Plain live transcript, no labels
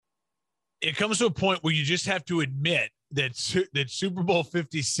it comes to a point where you just have to admit that Super Bowl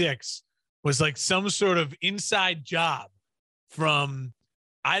 56 was like some sort of inside job from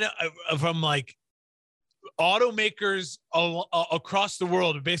like automakers across the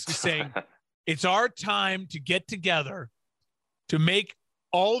world, basically saying it's our time to get together to make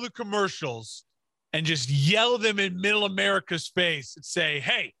all the commercials and just yell them in middle America's face and say,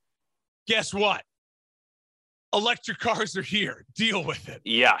 hey, guess what? Electric cars are here. Deal with it.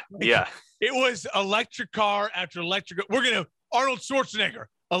 Yeah. Yeah. It was electric car after electric. We're going to Arnold Schwarzenegger,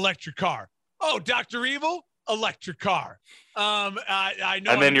 electric car. Oh, Dr. Evil, electric car. I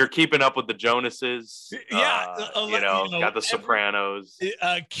know. And then you're keeping up with the Jonases. Yeah. Got the Sopranos.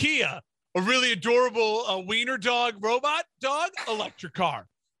 Kia, a really adorable wiener dog, robot dog, electric car.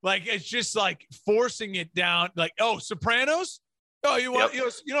 Like, it's just like forcing it down. Like, oh, Sopranos. Oh, you want,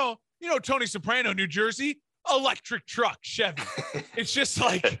 Tony Soprano, New Jersey, electric truck, Chevy. It's just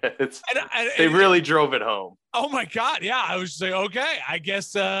like, they really drove it home. Oh my God. Yeah. I was just like, okay, I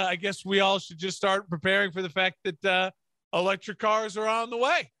guess we all should just start preparing for the fact that electric cars are on the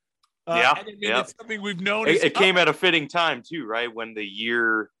way. It's something we've known. It came at a fitting time too, right? When the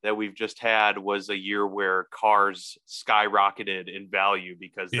year that we've just had was a year where cars skyrocketed in value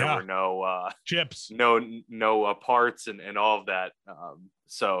because there were no chips, no parts and all of that.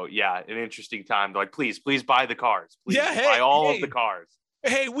 So yeah, an interesting time. Like, please buy the cars. Please buy all of the cars.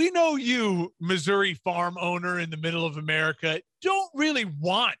 Hey, we know you, Missouri farm owner in the middle of America, don't really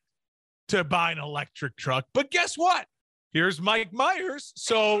want to buy an electric truck, but guess what? Here's Mike Myers.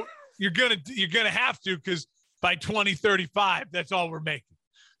 So you're gonna have to, because by 2035, that's all we're making.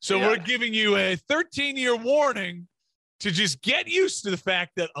 So we're giving you a 13-year warning to just get used to the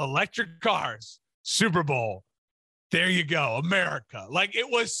fact that electric cars, Super Bowl, there you go, America. Like it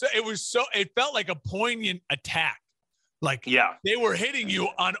felt like a poignant attack. Like they were hitting you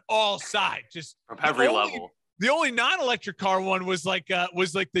on all sides, just from every level. The only non-electric car one was like the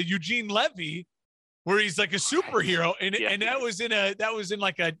Eugene Levy, where he's like a superhero, and that was in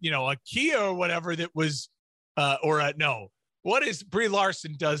like a Kia or whatever that was what is Brie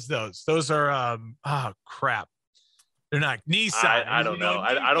Larson does those? Those are crap. They're not Nissan. I don't know.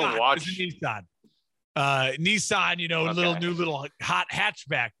 I don't watch Nissan. Nissan, new little hot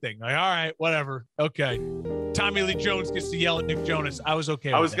hatchback thing. Like, all right, whatever. Okay. Tommy Lee Jones gets to yell at Nick Jonas. I was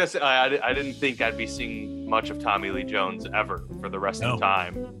okay. I was gonna say I didn't think I'd be seeing much of Tommy Lee Jones ever for the rest of the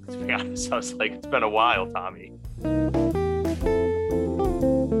time. To be honest, I was like, it's been a while, Tommy.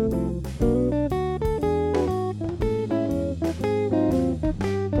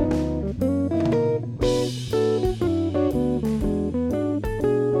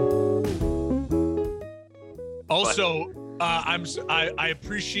 Also, I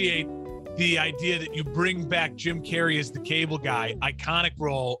appreciate the idea that you bring back Jim Carrey as the cable guy, iconic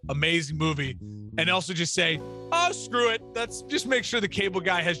role, amazing movie, and also just say, oh, screw it. Let's just make sure the cable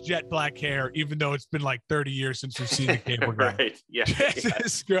guy has jet black hair, even though it's been like 30 years since we've seen the cable guy. Right. Yeah. Hey,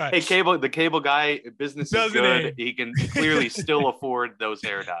 the cable guy, business is good. He can clearly still afford those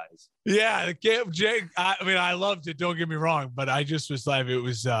hair dyes. Yeah. I loved it. Don't get me wrong, but I just was like,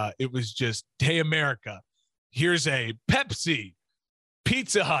 it was just, hey, America, here's a Pepsi,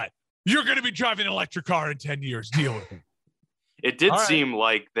 Pizza Hut. You're going to be driving an electric car in 10 years. Deal with it. It did seem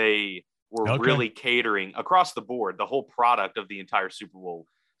like they were really catering across the board. The whole product of the entire Super Bowl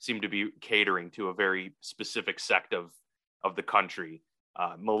seemed to be catering to a very specific sect of the country,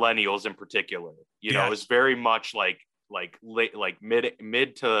 millennials in particular. It was very much like mid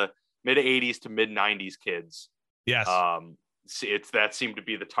 80s to mid 90s kids. Yes. That seemed to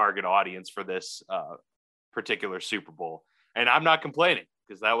be the target audience for this particular Super Bowl, and I'm not complaining,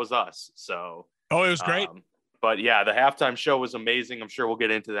 because that was us. So it was great. But yeah, the halftime show was amazing. I'm sure we'll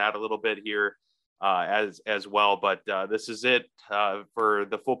get into that a little bit here as well. But this is it for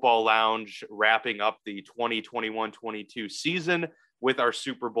the Football Lounge, wrapping up the 2021-22 season with our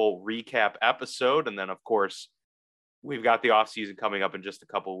Super Bowl recap episode. And then, of course, we've got the offseason coming up in just a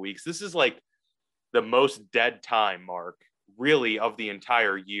couple of weeks. This is like the most dead time, Mark, really, of the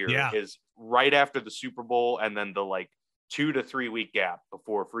entire year, is right after the Super Bowl, and then the 2 to 3 week gap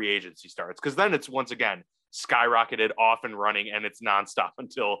before free agency starts. Because then it's once again skyrocketed, off and running, and it's nonstop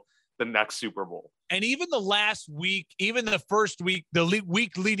until the next Super Bowl. And even the last week, even the first week, the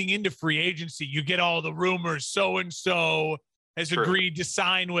week leading into free agency, you get all the rumors. So-and-so has agreed to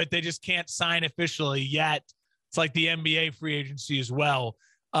sign with, they just can't sign officially yet. It's like the NBA free agency as well.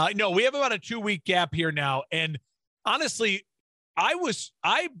 No, we have about a 2 week gap here now. And honestly, I'm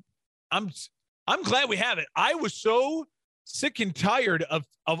glad we have it. I was so sick and tired of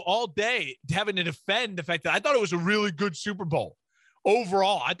all day having to defend the fact that I thought it was a really good Super Bowl.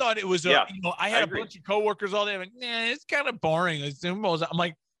 overall. I thought it was I had I a agree. bunch of coworkers all day like, it's kind of boring. I'm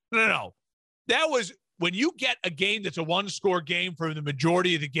like, no. That was when you get a game that's a one-score game for the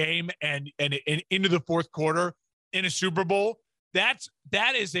majority of the game and into the fourth quarter in a Super Bowl. That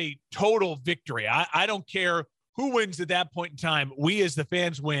is a total victory. I don't care who wins at that point in time. We as the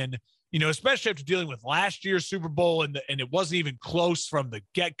fans win, especially after dealing with last year's Super Bowl and it wasn't even close from the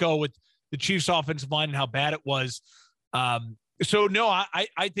get-go with the Chiefs offensive line and how bad it was. So no,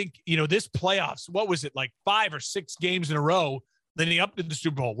 I think, this playoffs, what was it, like 5 or 6 games in a row leading up to the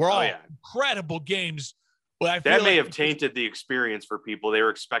Super Bowl? We're all incredible games. Well, that may have tainted the experience for people. They were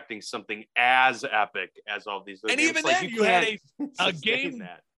expecting something as epic as all these other and games. Even then, you had a game.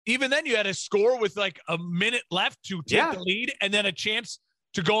 That. Even then, you had a score with like a minute left to take the lead, and then a chance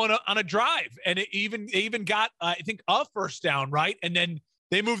to go on a drive. And they even got, I think, a first down, right? And then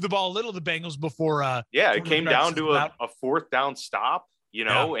they moved the ball a little, the Bengals, before. It came down to a fourth down stop,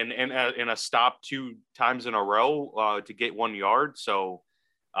 and a stop 2 times in a row to get 1 yard. So.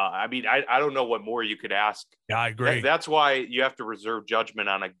 I don't know what more you could ask. Yeah, I agree. That's why you have to reserve judgment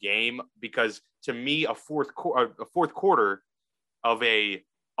on a game, because to me, a fourth quarter of a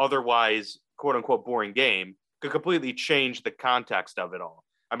otherwise quote unquote boring game could completely change the context of it all.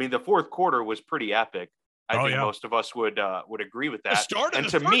 I mean, the fourth quarter was pretty epic. I think most of us would agree with that. The start of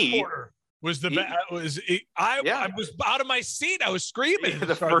the first quarter was I was out of my seat. I was screaming.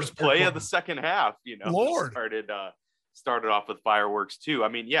 The first play of the second half, Lord. Started off with fireworks too. I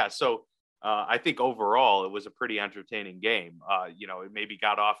mean, so I think overall it was a pretty entertaining game. It maybe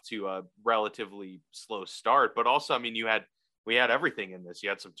got off to a relatively slow start, but also, I mean, we had everything in this. You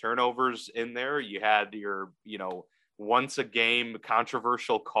had some turnovers in there. You had your, once a game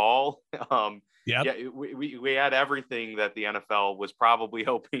controversial call. We had everything that the NFL was probably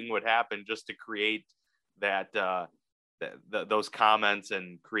hoping would happen just to create that those comments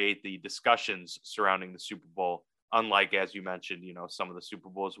and create the discussions surrounding the Super Bowl. Unlike, as you mentioned, some of the Super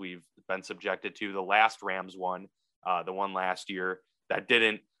Bowls we've been subjected to. The last Rams one, the one last year, that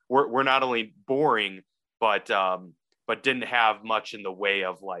were not only boring, but didn't have much in the way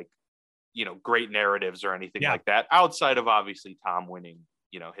of great narratives or anything like that, outside of obviously Tom winning,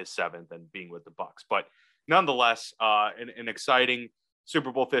 his 7th and being with the Bucs. But nonetheless, an exciting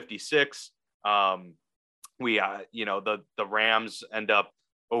Super Bowl 56. The Rams end up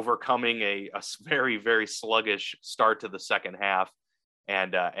overcoming a very, very sluggish start to the second half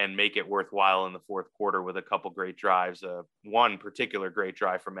and make it worthwhile in the fourth quarter with a couple great drives. One particular great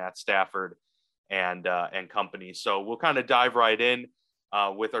drive from Matt Stafford and company. So we'll kind of dive right in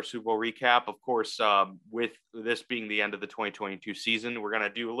with our Super Bowl recap. Of course, with this being the end of the 2022 season, we're going to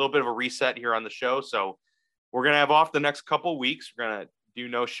do a little bit of a reset here on the show. So we're going to have off the next couple weeks. We're going to do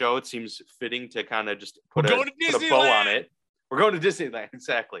no show. It seems fitting to kind of just put a bow on it. We're going to Disneyland.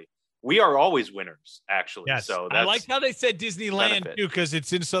 Exactly. We are always winners, actually. Yes. So I like how they said Disneyland too, because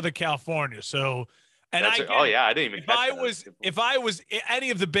it's in Southern California. So, and I didn't even. If I was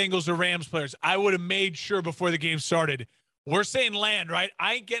any of the Bengals or Rams players, I would have made sure before the game started. We're saying land, right?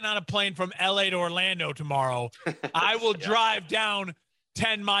 I ain't getting on a plane from LA to Orlando tomorrow. I will drive down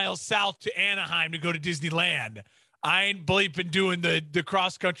 10 miles south to Anaheim to go to Disneyland. I ain't bleeping doing the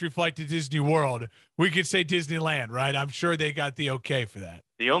cross-country flight to Disney World. We could say Disneyland, right? I'm sure they got the okay for that.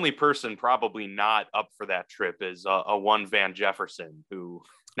 The only person probably not up for that trip is a one Van Jefferson, who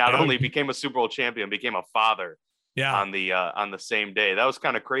not only became a Super Bowl champion, became a father on the same day. That was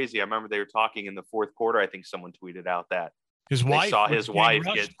kind of crazy. I remember they were talking in the fourth quarter. I think someone tweeted out that his wife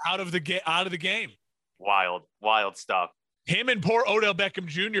get out of the game. Wild stuff. Him and poor Odell Beckham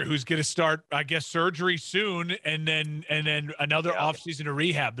Jr., who's going to start, I guess, surgery soon, and then another offseason to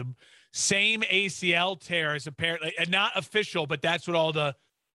rehab. The same ACL tear is apparently, and not official, but that's what all the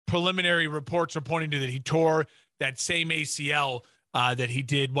preliminary reports are pointing to, that he tore that same ACL that he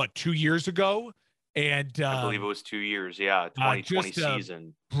did, 2 years ago? And I believe it was 2 years. 2020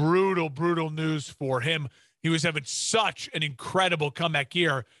 season. Brutal news for him. He was having such an incredible comeback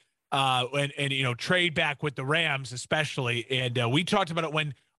year. And trade back with the Rams, especially. And we talked about it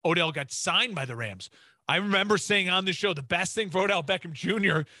when Odell got signed by the Rams. I remember saying on the show, the best thing for Odell Beckham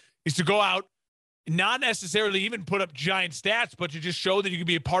Jr. is to go out, not necessarily even put up giant stats, but to just show that you can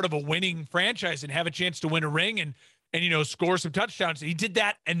be a part of a winning franchise and have a chance to win a ring and score some touchdowns. He did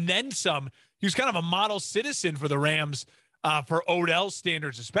that and then some. He was kind of a model citizen for the Rams, for Odell's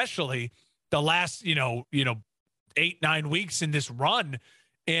standards, especially the last, 8-9 weeks in this run.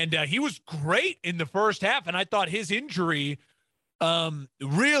 And he was great in the first half. And I thought his injury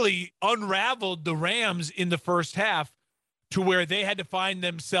really unraveled the Rams in the first half to where they had to find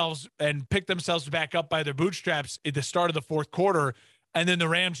themselves and pick themselves back up by their bootstraps at the start of the fourth quarter And then the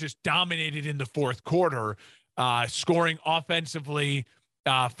Rams just dominated in the fourth quarter, scoring offensively,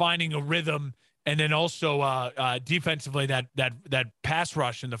 finding a rhythm, and then also defensively that pass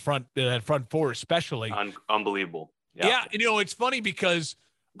rush in the front, that front four especially. Unbelievable. Yeah, it's funny because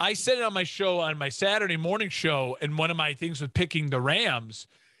I said it on my show, on my Saturday morning show, and one of my things with picking the Rams,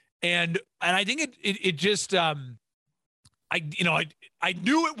 and I think it just I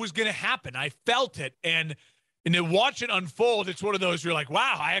knew it was going to happen. I felt it, and then watch it unfold. It's one of those you're like,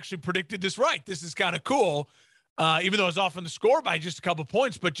 wow, I actually predicted this right. This is kind of cool, even though I was off on the score by just a couple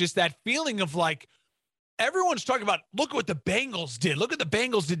points. But just that feeling of like everyone's talking about, look at what the Bengals did. Look what the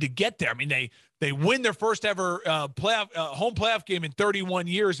Bengals did to get there. I mean, they win their first ever home playoff game in 31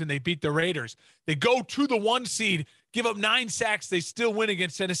 years, and they beat the Raiders. They go to the 1 seed, give up 9 sacks. They still win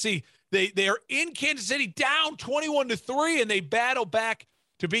against Tennessee. They are in Kansas City down 21-3, and they battle back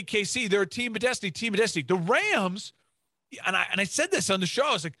to beat KC. They're a team of destiny. The Rams, and I said this on the show,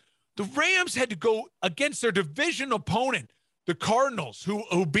 I was like, the Rams had to go against their division opponent, the Cardinals,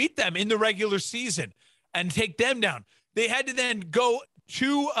 who beat them in the regular season, and take them down. They had to then go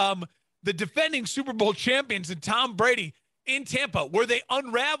to the defending Super Bowl champions and Tom Brady in Tampa, where they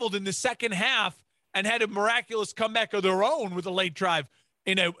unraveled in the second half and had a miraculous comeback of their own with a late drive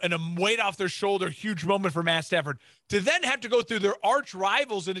in a weight off their shoulder, huge moment for Matt Stafford, to then have to go through their arch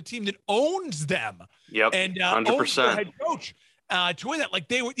rivals and a team that owns them. Yep, and 100%. owns their head coach to win that. Like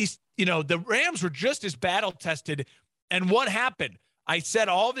they were these, the Rams were just as battle tested. And what happened? I said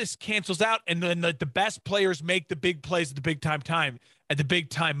all this cancels out, and then the best players make the big plays at the big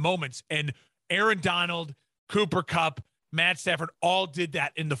time moments. And Aaron Donald, Cooper Kupp, Matt Stafford all did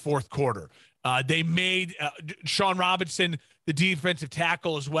that in the fourth quarter. They made Sean Robinson, the defensive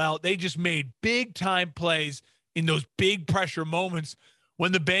tackle, as well. They just made big time plays in those big pressure moments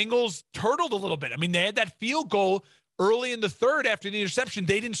when the Bengals turtled a little bit. I mean, they had that field goal early in the third after the interception.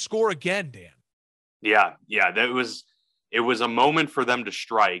 They didn't score again, Dan. Yeah. It was a moment for them to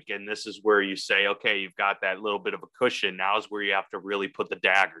strike. And this is where you say, okay, you've got that little bit of a cushion. Now is where you have to really put the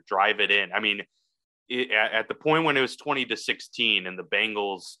dagger, drive it in. I mean, at the point when it was 20-16 and the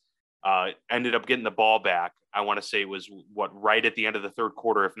Bengals ended up getting the ball back, I want to say it was right at the end of the third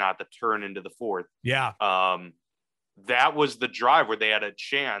quarter, if not the turn into the fourth. Yeah. That was the drive where they had a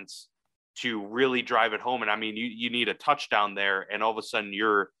chance to really drive it home. And I mean, you need a touchdown there, and all of a sudden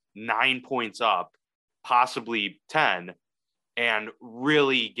you're 9 points up, possibly 10, and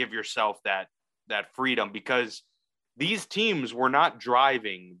really give yourself that freedom, because these teams were not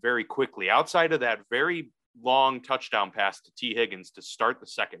driving very quickly outside of that very long touchdown pass to T. Higgins to start the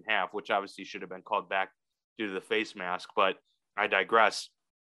second half, which obviously should have been called back due to the face mask, but I digress.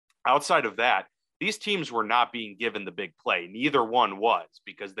 Outside of that, these teams were not being given the big play. Neither one was,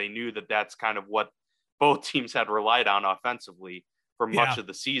 because they knew that that's kind of what both teams had relied on offensively for much of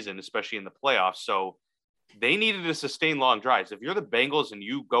the season, especially in the playoffs. So they needed to sustain long drives. If you're the Bengals and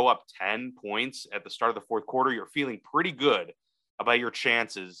you go up 10 points at the start of the fourth quarter, you're feeling pretty good about your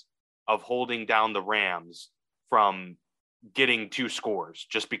chances of holding down the Rams from getting 2 scores,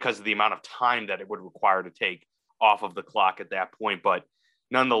 just because of the amount of time that it would require to take off of the clock at that point. But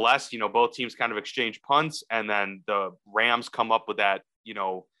nonetheless, both teams kind of exchange punts, and then the Rams come up with that,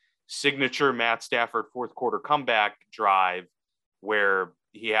 signature Matt Stafford fourth quarter comeback drive where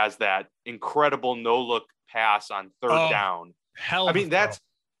he has that incredible no-look pass on third down. I mean, that's,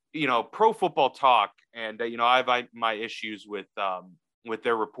 Pro Football Talk, and, I have my issues with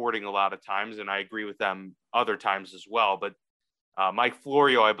their reporting a lot of times, and I agree with them other times as well. But Mike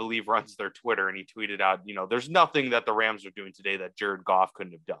Florio, I believe, runs their Twitter, and he tweeted out, there's nothing that the Rams are doing today that Jared Goff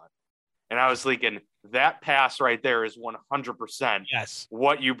couldn't have done. And I was thinking that pass right there is 100%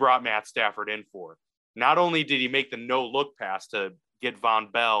 what you brought Matt Stafford in for. Not only did he make the no-look pass to get Von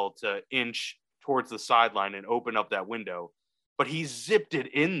Bell to inch towards the sideline and open up that window, but he zipped it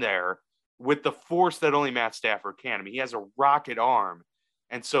in there with the force that only Matt Stafford can. I mean, he has a rocket arm.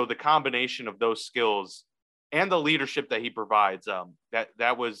 And so the combination of those skills and the leadership that he provides, I'm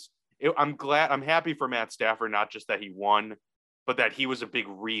happy for Matt Stafford, not just that he won, but that he was a big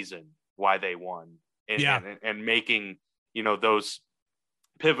reason why they won and making, those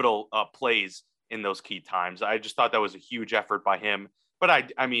pivotal plays in those key times. I just thought that was a huge effort by him.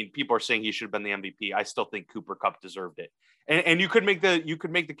 But I mean, people are saying he should have been the MVP. I still think Cooper Kupp deserved it. And you could make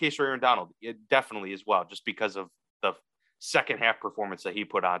the case for Aaron Donald, definitely as well, just because of the second half performance that he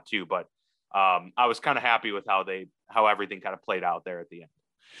put on too. But I was kind of happy with how everything kind of played out there at the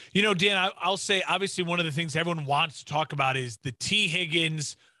end. Dan, I'll say, obviously, one of the things everyone wants to talk about is the T.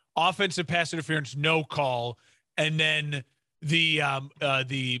 Higgins offensive pass interference no call, and then the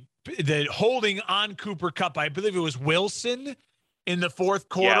holding on Cooper Kupp. I believe it was Wilson in the fourth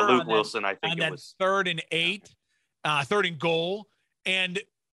Yeah, quarter. Luke Wilson, I think on it that was 3rd and 8, 3rd and goal. And,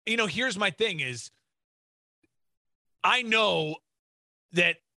 here's my thing is I know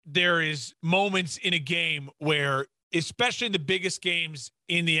that there is moments in a game where, especially in the biggest games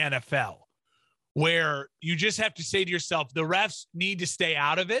in the NFL, where you just have to say to yourself, the refs need to stay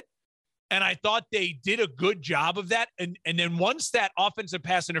out of it. And I thought they did a good job of that. And then once that offensive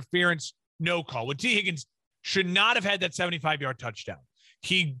pass interference no call, when T. Higgins should not have had that 75-yard touchdown,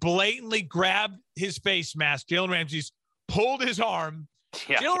 he blatantly grabbed his face mask. Jalen Ramsey's pulled his arm.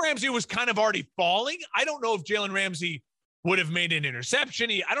 Yeah. Jalen Ramsey was kind of already falling. I don't know if Jalen Ramsey would have made an interception.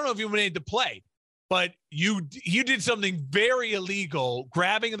 I don't know if he made the play, but you did something very illegal,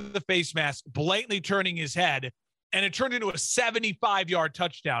 grabbing the face mask, blatantly turning his head, and it turned into a 75-yard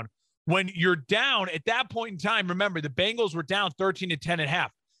touchdown. When you're down at that point in time, remember, the Bengals were down 13-10.5.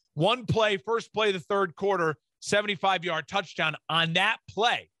 One play, first play of the third quarter, 75-yard touchdown on that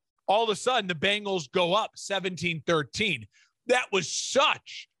play. All of a sudden, the Bengals go up 17-13. That was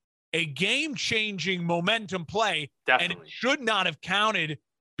such a game-changing momentum play. Definitely. And it should not have counted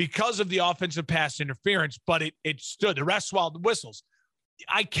because of the offensive pass interference, but it stood. The rest swallowed the whistles.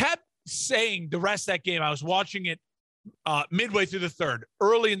 I kept saying the rest of that game, I was watching it midway through the third,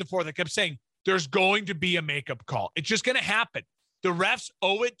 early in the fourth, I kept saying there's going to be a makeup call. It's just going to happen. The refs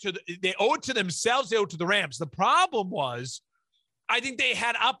owe it to they owe it to themselves. They owe it to the Rams. The problem was, I think they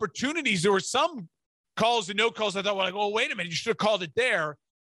had opportunities. There were some calls and no calls. I thought, well, like, oh, wait a minute, you should have called it there.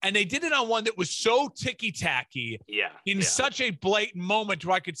 And they did it on one that was so ticky-tacky in such a blatant moment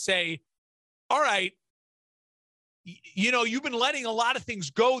where I could say, all right, you've been letting a lot of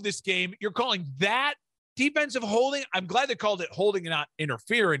things go this game. You're calling that defensive holding. I'm glad they called it holding and not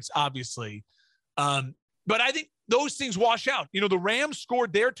interference, obviously. But I think those things wash out. The Rams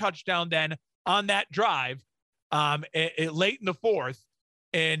scored their touchdown then on that drive late in the fourth.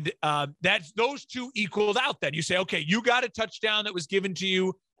 And that's those two equaled out. Then you say, okay, you got a touchdown that was given to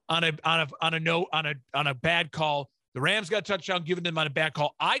you on a bad call. The Rams got a touchdown given them on a bad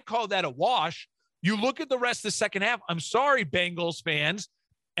call. I call that a wash. You look at the rest of the second half. I'm sorry, Bengals fans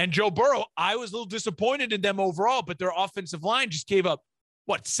and Joe Burrow. I was a little disappointed in them overall, but their offensive line just gave up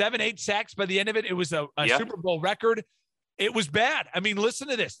 7-8 sacks by the end of it. It was a Super Bowl record. It was bad. I mean, listen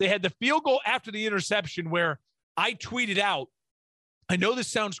to this. They had the field goal after the interception where I tweeted out, I know this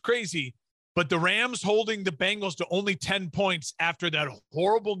sounds crazy, but the Rams holding the Bengals to only 10 points after that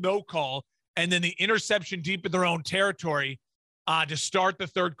horrible no call and then the interception deep in their own territory to start the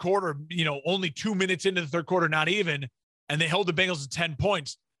third quarter, only 2 minutes into the third quarter, not even, and they held the Bengals to 10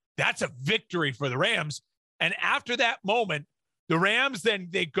 points. That's a victory for the Rams. And after that moment, the Rams, then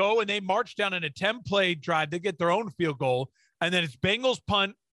they go and they march down in a 10-play drive. They get their own field goal, and then it's Bengals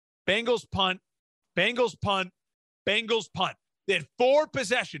punt, Bengals punt, Bengals punt, Bengals punt. They had 4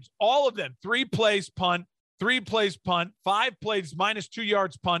 possessions, all of them, 3 plays punt, 3 plays punt, 5 plays minus 2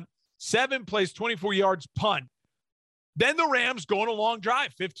 yards punt, 7 plays, 24 yards punt. Then the Rams go on a long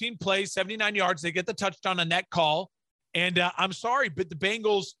drive, 15 plays, 79 yards. They get the touchdown on that call. And I'm sorry, but the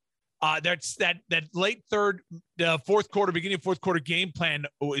Bengals, that's that late fourth quarter, beginning of fourth quarter game plan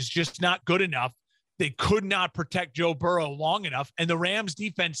is just not good enough. They could not protect Joe Burrow long enough. And the Rams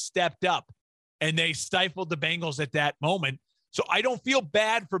defense stepped up and they stifled the Bengals at that moment. So I don't feel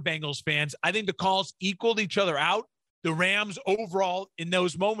bad for Bengals fans. I think the calls equaled each other out. The Rams overall in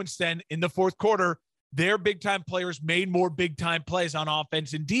those moments then in the fourth quarter, their big-time players made more big-time plays on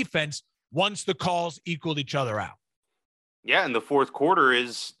offense and defense once the calls equaled each other out. Yeah, and the fourth quarter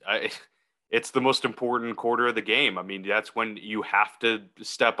is it's the most important quarter of the game. I mean, that's when you have to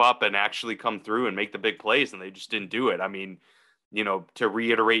step up and actually come through and make the big plays, and they just didn't do it. I mean, to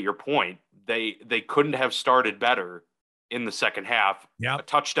reiterate your point, they couldn't have started better in the second half. Yep. A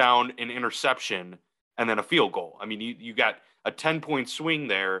touchdown, an interception, and then a field goal. I mean, you got a 10-point swing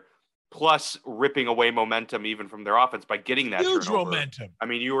there, plus ripping away momentum even from their offense by getting that huge turnover. Momentum. I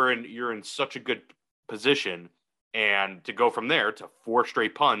mean, you're in such a good position, and to go from there to 4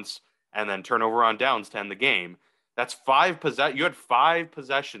 straight punts and then turnover on downs to end the game. That's 5 you had 5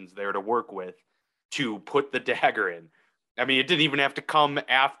 possessions there to work with to put the dagger in. I mean, it didn't even have to come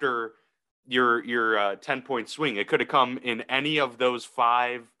after your 10-point swing. It could have come in any of those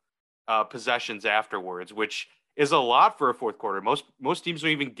 5 possessions afterwards, which is a lot for a fourth quarter. Most teams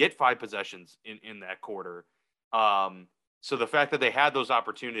don't even get 5 possessions in that quarter. So the fact that they had those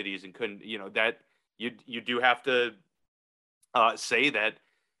opportunities and couldn't, that you do have to say that,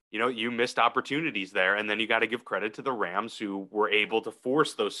 you missed opportunities there. And then you got to give credit to the Rams who were able to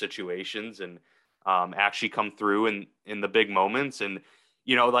force those situations and actually come through in the big moments. And,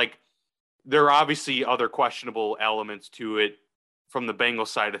 there are obviously other questionable elements to it from the Bengals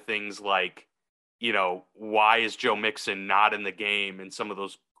side of things, like, you know, why is Joe Mixon not in the game in some of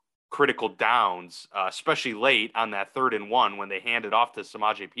those critical downs, especially late on that 3rd and 1 when they handed off to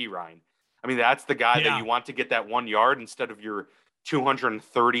Samaje Perine? I mean, that's the guy that you want to get that 1 yard instead of your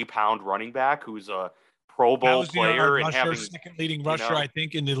 230-pound running back w's a Pro Bowl player and having second leading rusher, I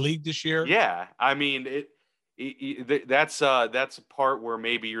think, in the league this year. Yeah, I mean, that's a part where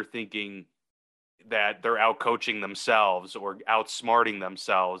maybe you're thinking that they're out coaching themselves or outsmarting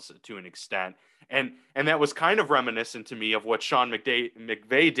themselves to an extent. And that was kind of reminiscent to me of what Sean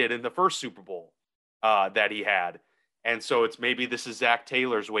McVay did in the first Super Bowl that he had. And so it's maybe this is Zach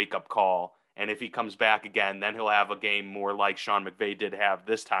Taylor's wake-up call. And if he comes back again, then he'll have a game more like Sean McVay did have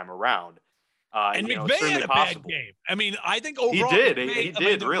this time around. And McVay had a bad game. I mean, I think overall he did. He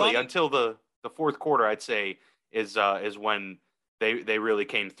did really until the fourth quarter, I'd say, is when they really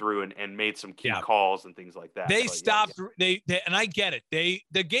came through and made some key calls and things like that. They stopped. They and I get it.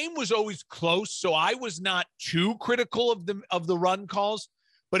 The game was always close, so I was not too critical of the run calls,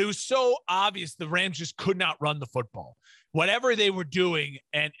 but it was so obvious the Rams just could not run the football. Whatever they were doing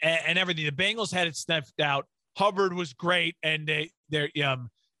and everything, the Bengals had it sniffed out. Hubbard was great, and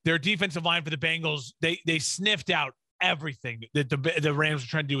their defensive line for the Bengals, they sniffed out everything that the Rams were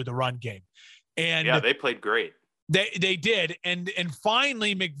trying to do with the run game. And yeah, they played great. They did. And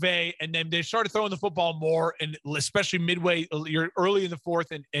finally McVay, and then they started throwing the football more, and especially midway, early in the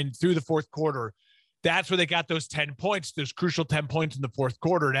fourth and through the fourth quarter. That's where they got those 10 points, those crucial 10 points in the fourth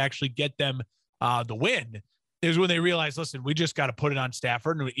quarter to actually get them the win. Is when they realized, listen, we just got to put it on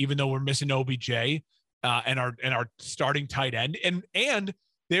Stafford. And even though we're missing OBJ and our starting tight end, and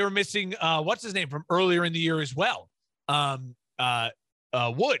they were missing what's his name from earlier in the year as well,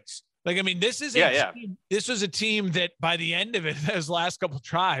 Woods. Like, I mean, this is this was a team that by the end of it, those last couple of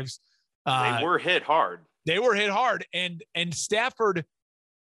drives, they were hit hard. They were hit hard, and Stafford.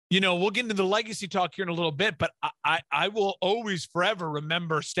 You know, we'll get into the legacy talk here in a little bit, but I will always forever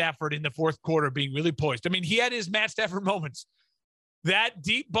remember Stafford in the fourth quarter being really poised. I mean, he had his Matt Stafford moments. That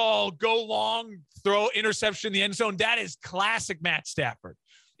deep ball, go long, throw interception in the end zone. That is classic Matt Stafford.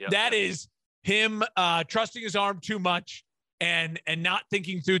 Yep. That is him trusting his arm too much and not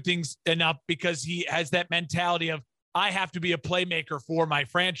thinking through things enough, because he has that mentality of, I have to be a playmaker for my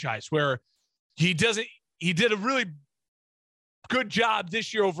franchise, where he did a really good job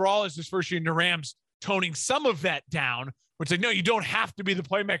this year overall as his first year in the Rams, toning some of that down, which like, no, you don't have to be the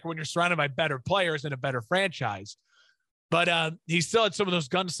playmaker when you're surrounded by better players and a better franchise. But he still had some of those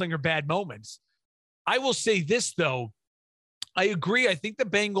gunslinger bad moments. I will say this, though. I agree. I think the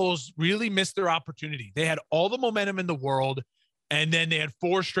Bengals really missed their opportunity. They had all the momentum in the world, and then they had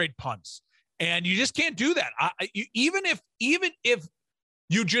 4 straight punts. And you just can't do that. Even if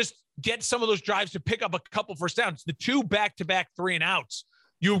you just get some of those drives to pick up a couple first downs, the 2 back-to-back 3-and-outs,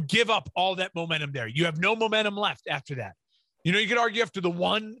 you give up all that momentum there. You have no momentum left after that. You know, you could argue after the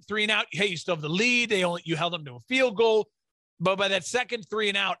 1 3-and-out, hey, you still have the lead. You held them to a field goal. But by that second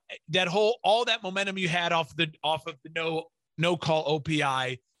 3-and-out, all that momentum you had off of the no call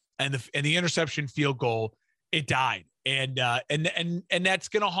OPI and the interception field goal, it died. And that's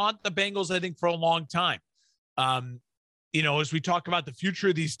going to haunt the Bengals, I think, for a long time. You know, as we talk about the future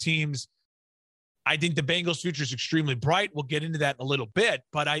of these teams, I think the Bengals' future is extremely bright. We'll get into that in a little bit,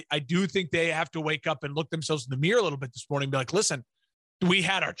 but I do think they have to wake up and look themselves in the mirror a little bit this morning and be like, listen, we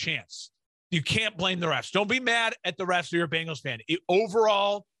had our chance. You can't blame the refs. Don't be mad at the refs if you're a Bengals fan.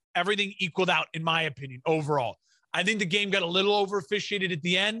 Overall, everything equaled out, in my opinion, overall. I think the game got a little over officiated at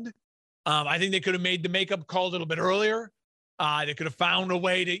the end. I think they could have made the makeup call a little bit earlier. They could have found a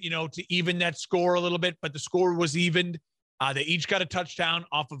way to even that score a little bit, but the score was evened. They each got a touchdown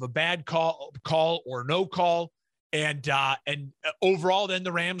off of a bad call or no call. And overall, then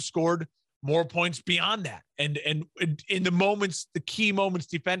the Rams scored more points beyond that. And in the key moments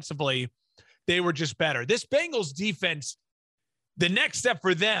defensively, they were just better. This Bengals defense, the next step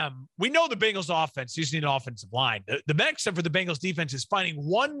for them, we know the Bengals offense, you just need an offensive line. The next step for the Bengals defense is finding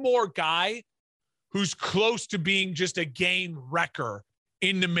one more guy who's close to being just a game wrecker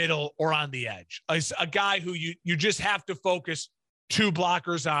in the middle or on the edge. A guy who you just have to focus 2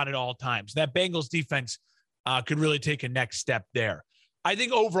 blockers on at all times. That Bengals defense could really take a next step there. I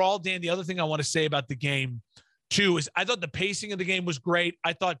think overall, Dan, the other thing I want to say about the game too is I thought the pacing of the game was great.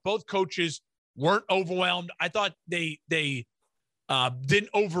 I thought both coaches weren't overwhelmed. I thought they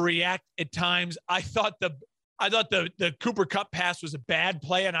didn't overreact at times. I thought the Cooper Kupp pass was a bad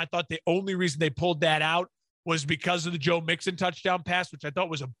play, and I thought the only reason they pulled that out was because of the Joe Mixon touchdown pass, which I thought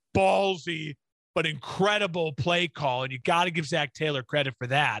was a ballsy but incredible play call, and you got to give Zach Taylor credit for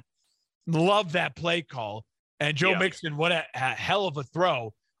that. Love that play call. And Joe Mixon, what a hell of a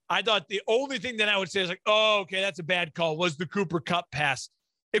throw. I thought the only thing that I would say is like, oh, okay, that's a bad call, was the Cooper Kupp pass.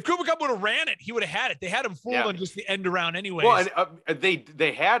 If Cooper Kupp would have ran it, he would have had it. They had him fooled on just the end around anyways. Well, and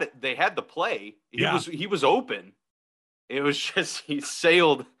they had it. They had the play. He was open. It was just he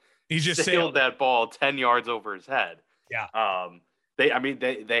sailed that ball 10 yards over his head. Yeah. They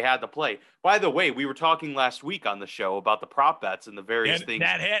had the play. By the way, we were talking last week on the show about the prop bets and the various things.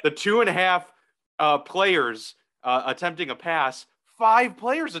 The 2.5 players attempting a pass. 5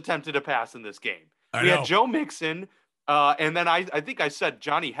 players attempted a pass in this game. We had Joe Mixon, and then I think I said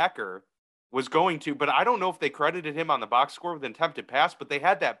Johnny Hecker was going to, but I don't know if they credited him on the box score with an attempted pass, but they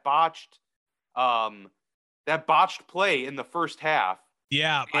had that botched play in the first half.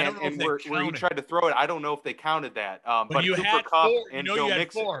 Yeah, I don't know where he tried to throw it. I don't know if they counted that. But you Cooper had Kupp 4, and you Joe had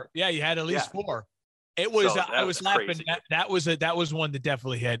Mixon. 4. Yeah, you had at least 4. It was I was laughing. That was one that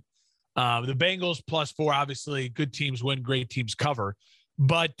definitely hit. The Bengals +4, obviously good teams win, great teams cover.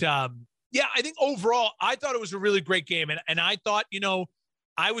 But I think overall, I thought it was a really great game. And I thought,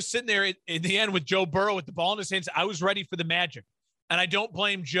 I was sitting there in the end with Joe Burrow with the ball in his hands. I was ready for the magic. And I don't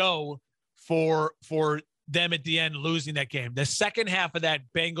blame Joe for them at the end losing that game. The second half of that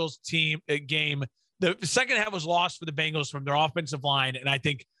Bengals game, the second half was lost for the Bengals from their offensive line. And I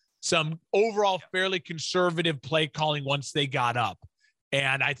think some overall fairly conservative play calling once they got up.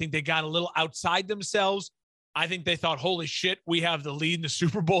 And I think they got a little outside themselves. I think they thought, holy shit, we have the lead in the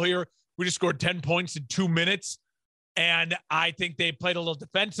Super Bowl here. We just scored 10 points in 2 minutes. And I think they played a little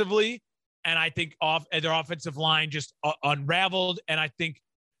defensively. And I think their offensive line just unraveled. And I think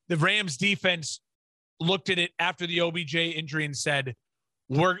the Rams defense looked at it after the OBJ injury and said,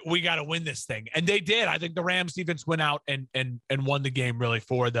 we got to win this thing. And they did. I think the Rams defense went out and won the game really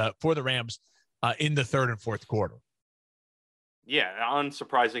for the Rams in the third and fourth quarter. Yeah,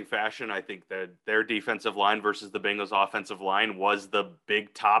 unsurprising fashion. I think that their defensive line versus the Bengals offensive line was the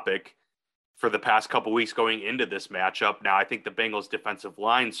big topic for the past couple weeks going into this matchup. Now, I think the Bengals defensive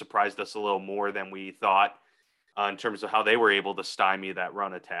line surprised us a little more than we thought in terms of how they were able to stymie that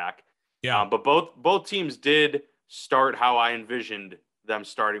run attack. Yeah. But both teams did start how I envisioned them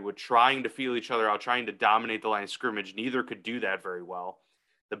starting, with trying to feel each other out, trying to dominate the line of scrimmage. Neither could do that very well.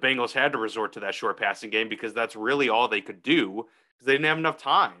 The Bengals had to resort to that short passing game because that's really all they could do because they didn't have enough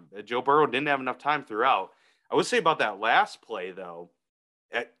time. Joe Burrow didn't have enough time throughout. I would say about that last play, though,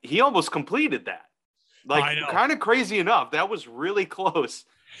 he almost completed that. Kind of crazy enough. That was really close.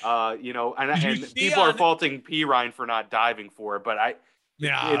 And people are faulting P. Ryan for not diving for it, but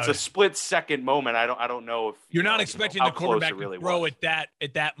it's a split second moment. I don't know if you're not expecting the quarterback to throw at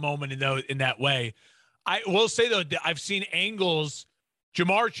that moment in that way. I will say though, I've seen angles.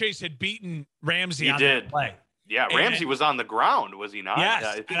 Jamar Chase had beaten Ramsey on that play. Yeah, Ramsey was on the ground, was he not? Yes,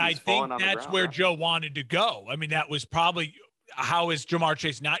 I think that's where Joe wanted to go. I mean, that was probably how is Jamar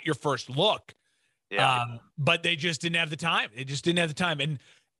Chase not your first look? Yeah. But they just didn't have the time.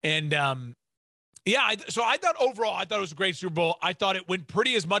 So I thought overall, it was a great Super Bowl. I thought it went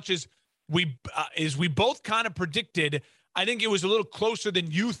pretty as much as we both kind of predicted. I think it was a little closer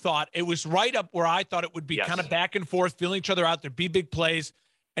than you thought. It was right up where I thought it would be, kind of back and forth, feeling each other out. There'd be big plays.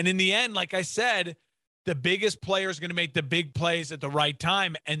 And in the end, like I said, the biggest player is going to make the big plays at the right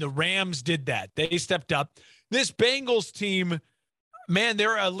time. And the Rams did that. They stepped up. This Bengals team, man,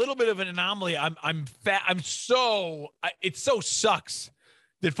 they're a little bit of an anomaly. It so sucks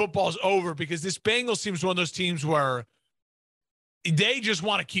that football's over because this Bengals team is one of those teams where they just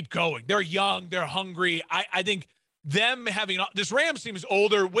want to keep going. They're young. They're hungry. I think them having this Rams team is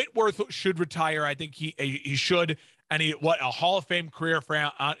older. Whitworth should retire. I think he should. And a Hall of Fame career for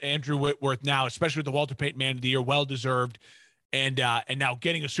Andrew Whitworth now, especially with the Walter Payton Man of the Year, well deserved, and now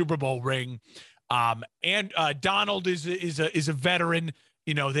getting a Super Bowl ring. And Donald is a veteran.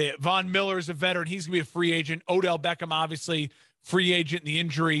 Von Miller is a veteran. He's gonna be a free agent. Odell Beckham, obviously, free agent. The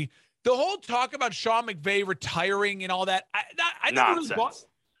injury. The whole talk about Sean McVay retiring and all that. I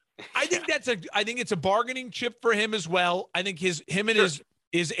think it's a bargaining chip for him as well. I think his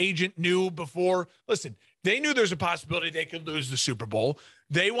agent knew before. Listen, they knew there's a possibility they could lose the Super Bowl.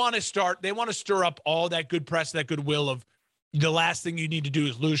 They want to stir up all that good press, that goodwill of the last thing you need to do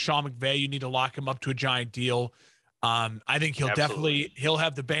is lose Sean McVay. You need to lock him up to a giant deal. I think he'll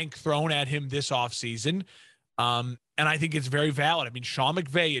have the bank thrown at him this offseason. And I think it's very valid. I mean, Sean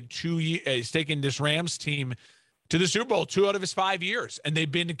McVay in 2 years has taken this Rams team to the Super Bowl 2 out of his 5 years, and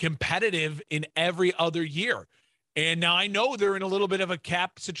they've been competitive in every other year. And now I know they're in a little bit of a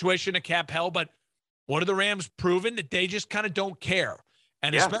cap situation, a cap hell, but what are the Rams proven? That they just kind of don't care.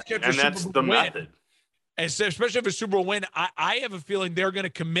 And especially after and that's the method. especially if a Super Bowl win, I have a feeling they're going to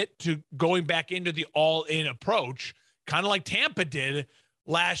commit to going back into the all-in approach, kind of like Tampa did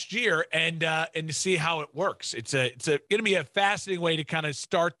last year, and to see how it works. It's going to be a fascinating way to kind of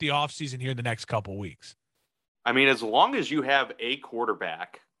start the offseason here in the next couple weeks. I mean, as long as you have a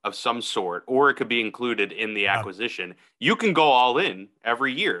quarterback of some sort, or it could be included in the acquisition, you can go all in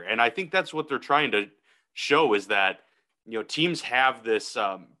every year. And I think that's what they're trying to show, is that, teams have this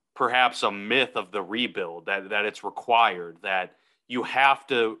perhaps a myth of the rebuild, that it's required, that you have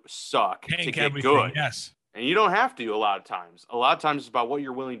to suck to get good. Yes. And you don't have to a lot of times. A lot of times it's about what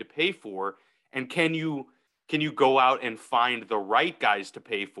you're willing to pay for, and can you go out and find the right guys to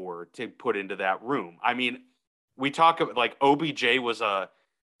pay for to put into that room. I mean, we talk about, like, OBJ was a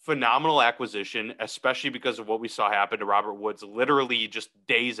phenomenal acquisition, especially because of what we saw happen to Robert Woods literally just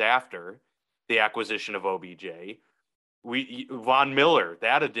days after the acquisition of OBJ. Von Miller,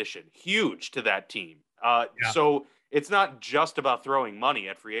 that addition, huge to that team. So it's not just about throwing money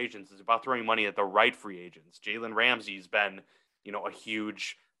at free agents. It's about throwing money at the right free agents. Jalen Ramsey's been, a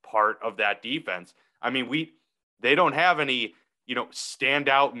huge part of that defense. I mean, they don't have any,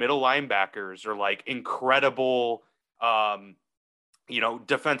 standout middle linebackers or like incredible,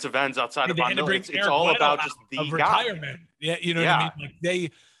 defensive ends outside of Von Miller. It's all about just the retirement. Guy. Yeah, you know what I mean?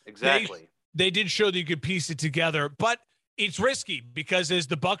 Like exactly. They did show that you could piece it together, but it's risky because, as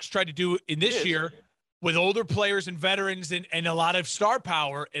the Bucs tried to do in this year with older players and veterans and a lot of star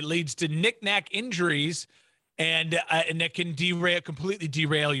power, it leads to knick-knack injuries, and that can completely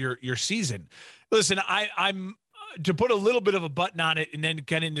derail your season. Listen, I'm to put a little bit of a button on it and then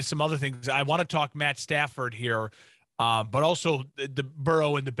get into some other things. I want to talk Matt Stafford here, but also the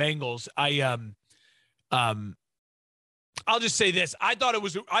Burrow and the Bengals. I'll just say this: I thought it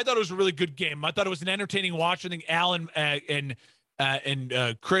was a really good game. I thought it was an entertaining watch. I think Alan and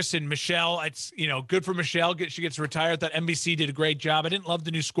Chris and Michelle, it's good for Michelle. She gets retired. I thought NBC did a great job. I didn't love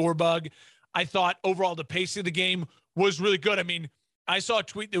the new score bug. I thought overall the pace of the game was really good. I mean, I saw a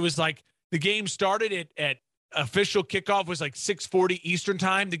tweet that was like the game started at official kickoff was like 6:40 Eastern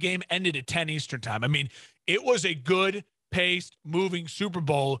time. The game ended at 10 Eastern time. I mean, it was a good paced, moving Super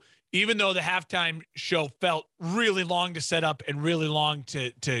Bowl, even though the halftime show felt really long to set up and really long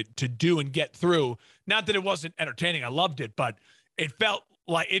to do and get through. Not that it wasn't entertaining. I loved it, but it felt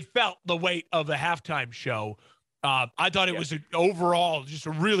the weight of the halftime show. I thought it was overall just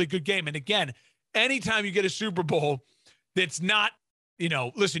a really good game. And again, anytime you get a Super Bowl that's not,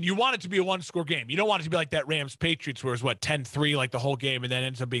 listen, you want it to be a one-score game. You don't want it to be like that Rams-Patriots where it was, 10-3 like the whole game and then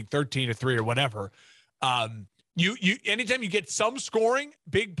ends up being 13-3 or whatever. Anytime you get some scoring,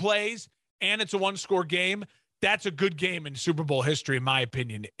 big plays, and it's a one-score game, that's a good game in Super Bowl history, in my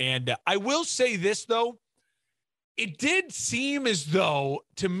opinion. And I will say this, though. It did seem as though,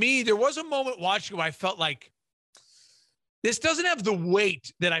 to me, there was a moment watching where I felt like this doesn't have the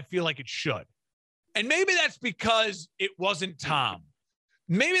weight that I feel like it should. And maybe that's because it wasn't Tom.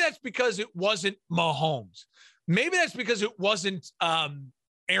 Maybe that's because it wasn't Mahomes. Maybe that's because it wasn't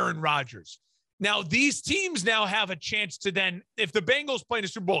Aaron Rodgers. Now, these teams now have a chance to then, if the Bengals play in a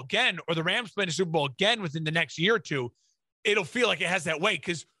Super Bowl again or the Rams play in a Super Bowl again within the next year or two, it'll feel like it has that weight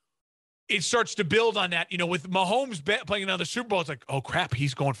because it starts to build on that. With Mahomes playing another Super Bowl, it's like, oh, crap,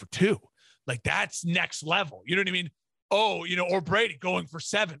 he's going for 2. Like, that's next level. You know what I mean? Oh, or Brady going for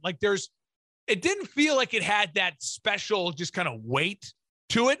 7. Like, it didn't feel like it had that special just kind of weight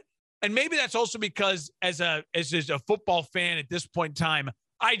to it. And maybe that's also because as a football fan at this point in time,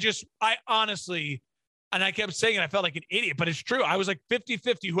 I honestly, and I kept saying it, I felt like an idiot, but it's true. I was like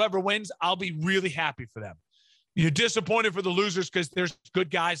 50-50. Whoever wins, I'll be really happy for them. You're disappointed for the losers because there's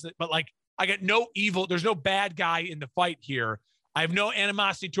good guys, but like I got no evil. There's no bad guy in the fight here. I have no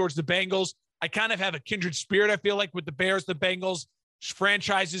animosity towards the Bengals. I kind of have a kindred spirit, I feel like, with the Bears, the Bengals,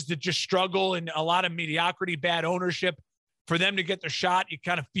 franchises that just struggle and a lot of mediocrity, bad ownership. For them to get their shot, you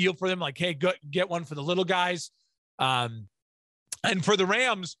kind of feel for them like, hey, get one for the little guys. And for the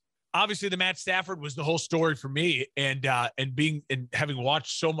Rams, obviously the Matt Stafford was the whole story for me, and having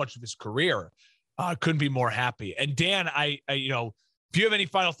watched so much of his career, couldn't be more happy. And Dan, I if you have any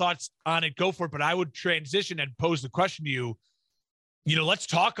final thoughts on it, go for it. But I would transition and pose the question to you. Let's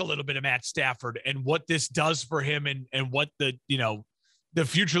talk a little bit of Matt Stafford and what this does for him and what the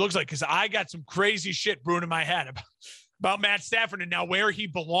future looks like. Because I got some crazy shit brewing in my head about Matt Stafford and now where he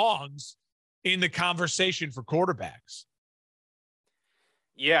belongs in the conversation for quarterbacks.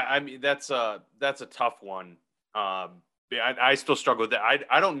 Yeah, I mean, that's a tough one. I still struggle with that.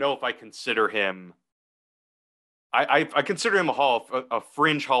 I don't know if I consider him. I consider him a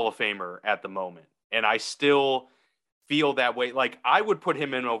fringe Hall of Famer at the moment, and I still feel that way. Like I would put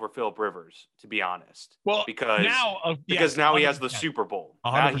him in over Phillip Rivers, to be honest. Well, because yes, now he has 100%. the Super Bowl.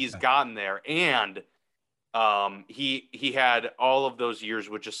 100%. Now he's gotten there, and he had all of those years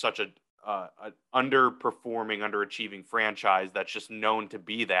with just such a underperforming, underachieving franchise that's just known to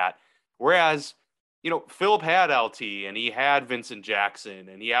be that. Whereas, Phillip had LT, and he had Vincent Jackson,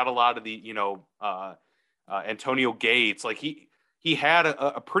 and he had a lot of the, Antonio Gates. Like he had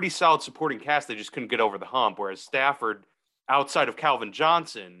a pretty solid supporting cast. They just couldn't get over the hump. Whereas Stafford, outside of Calvin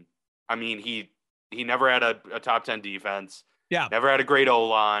Johnson, I mean, he never had a top 10 defense. Yeah. Never had a great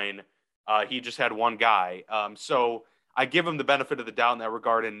O-line. He just had one guy. So I give him the benefit of the doubt in that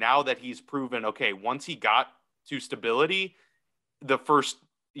regard. And now that he's proven, okay, once he got to stability, the first,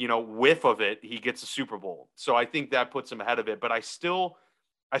 whiff of it, he gets a Super Bowl. So I think that puts him ahead of it. But I still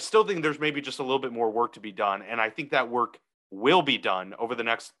think there's maybe just a little bit more work to be done. And I think that work will be done over the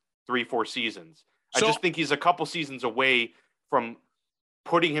next 3-4 seasons. So, I just think he's a couple seasons away from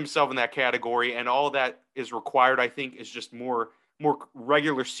putting himself in that category. And all that is required, I think, is just more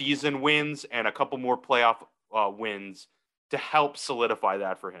regular season wins and a couple more playoff wins to help solidify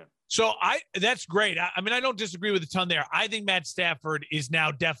that for him. So that's great. I mean, I don't disagree with a ton there. I think Matt Stafford is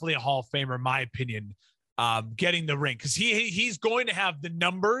now definitely a Hall of Famer, in my opinion, getting the ring, because he's going to have the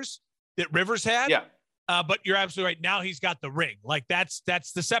numbers that Rivers had. Yeah. But you're absolutely right. Now he's got the ring. Like that's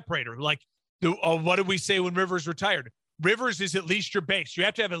the separator. Like what did we say when Rivers retired? Rivers is at least your base. You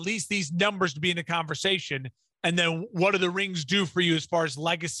have to have at least these numbers to be in the conversation. And then what do the rings do for you as far as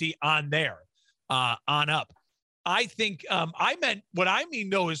legacy on there, on up? I think what I mean,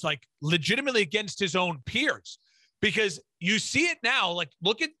 though, is like legitimately against his own peers, because you see it now. Like,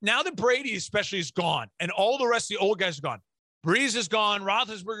 look at now that Brady especially is gone and all the rest of the old guys are gone. Breeze is gone.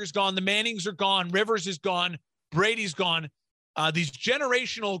 Roethlisberger's gone. The Mannings are gone. Rivers is gone. Brady's gone. These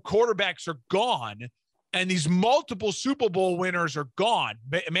generational quarterbacks are gone. And these multiple Super Bowl winners are gone.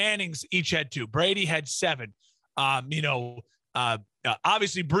 Mannings each had 2. Brady had 7.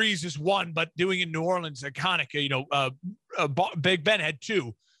 Obviously Breeze is 1, but doing it in New Orleans, iconic. Big Ben had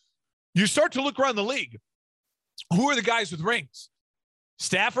 2. You start to look around the league. Who are the guys with rings?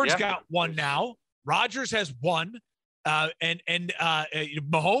 Stafford's got 1 now. Rodgers has 1. And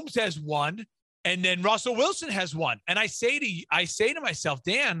Mahomes has 1. And then Russell Wilson has 1. And I say to myself,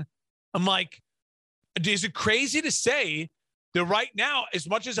 Dan, I'm like, is it crazy to say that right now, as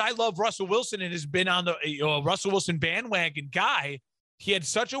much as I love Russell Wilson and has been on the Russell Wilson bandwagon guy, he had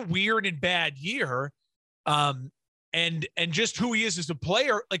such a weird and bad year. And just who he is as a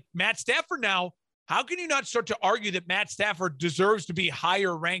player, like Matt Stafford now, how can you not start to argue that Matt Stafford deserves to be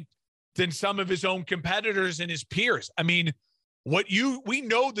higher ranked than some of his own competitors and his peers? I mean, we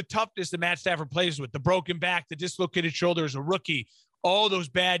know the toughness that Matt Stafford plays with, the broken back, the dislocated shoulder as a rookie, all those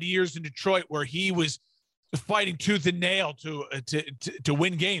bad years in Detroit where he was fighting tooth and nail to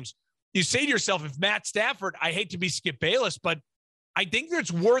win games. You say to yourself, if Matt Stafford, I hate to be Skip Bayless, but I think that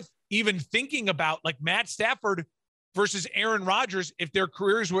it's worth even thinking about, like Matt Stafford versus Aaron Rodgers, if their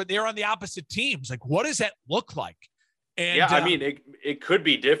careers were they're on the opposite teams. Like, what does that look like? And I mean, it could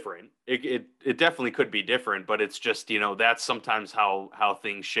be different. It definitely could be different, but it's just, that's sometimes how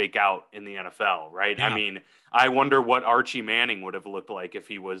things shake out in the NFL, right? Yeah. I mean, I wonder what Archie Manning would have looked like if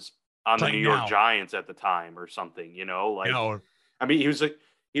he was on the New York Giants at the time or something, I mean, he was a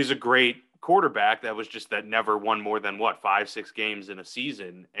great quarterback that never won more than 5-6 games in a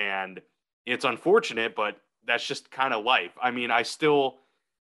season. And it's unfortunate, but that's just kind of life. I mean, I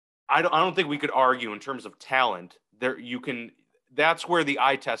don't think we could argue in terms of talent there. That's where the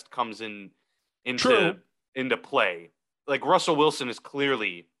eye test comes into play. Like Russell Wilson is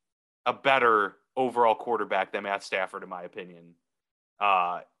clearly a better overall quarterback than Matt Stafford, in my opinion.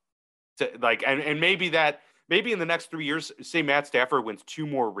 And maybe in the next 3 years, say Matt Stafford wins 2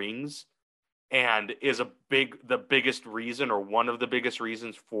 more rings and is the biggest reason or one of the biggest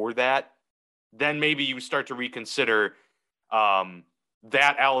reasons for that, then maybe you start to reconsider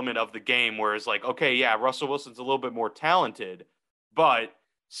that element of the game, where it's like, okay, yeah, Russell Wilson's a little bit more talented, but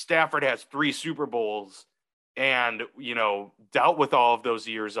Stafford has 3 Super Bowls and, dealt with all of those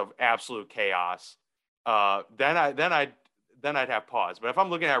years of absolute chaos. Then I'd have pause. But if I'm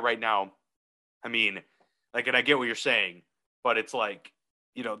looking at it right now, I mean, like, and I get what you're saying, but it's like,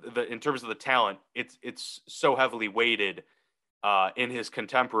 in terms of the talent, it's so heavily weighted in his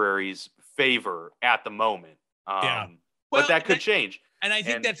contemporaries' favor at the moment. But that could change. And I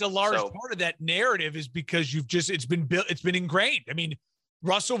think that's a large part of that narrative is because it's been built, it's been ingrained. I mean,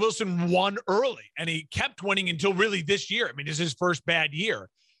 Russell Wilson won early and he kept winning until really this year. I mean, this is his first bad year.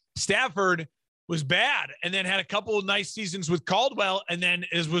 Stafford was bad and then had a couple of nice seasons with Caldwell and then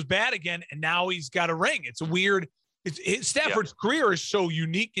was bad again. And now he's got a ring. It's a weird Stafford's career is so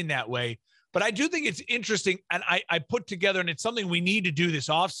unique in that way. But I do think it's interesting, and I put together, and it's something we need to do this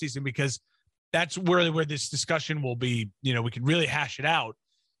offseason because that's where this discussion will be. We can really hash it out.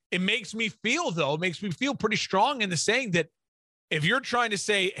 It makes me feel pretty strong in the saying that if you're trying to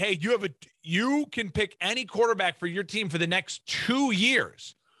say, hey, you can pick any quarterback for your team for the next 2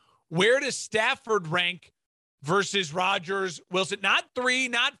 years, where does Stafford rank versus Rodgers, Wilson? Not 3,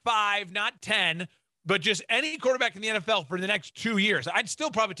 not 5, not 10, but just any quarterback in the NFL for the next 2 years. I'd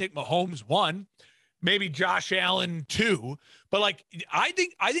still probably take Mahomes 1, maybe Josh Allen 2. But I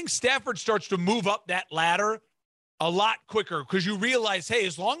think Stafford starts to move up that ladder a lot quicker because you realize, hey,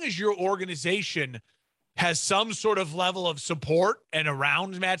 as long as your organization has some sort of level of support and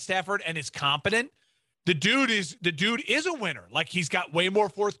around Matt Stafford and is competent, the dude is a winner. He's got way more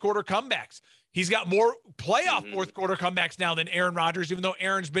fourth quarter comebacks. He's got more playoff fourth quarter comebacks now than Aaron Rodgers, even though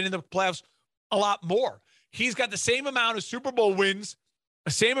Aaron's been in the playoffs a lot more. He's got the same amount of Super Bowl wins,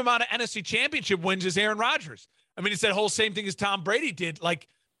 the same amount of NFC Championship wins as Aaron Rodgers. I mean, it's that whole same thing as Tom Brady did.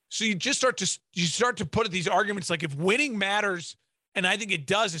 So you just start to put these arguments if winning matters, and I think it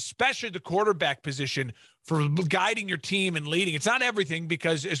does, especially the quarterback position for guiding your team and leading. It's not everything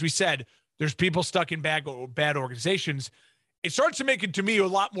because, as we said, there's people stuck in bad organizations. It starts to make it, to me, a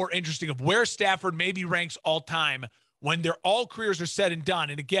lot more interesting of where Stafford maybe ranks all time when all careers are said and done.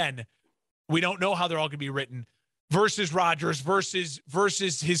 And again, we don't know how they're all going to be written versus Rodgers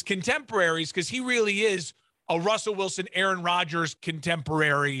versus his contemporaries, because he really is a Russell Wilson, Aaron Rodgers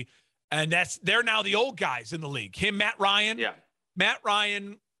contemporary. And they're now the old guys in the league. Him, Matt Ryan. Yeah. Matt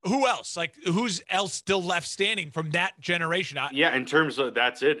Ryan. Who else? Who's else still left standing from that generation? In terms of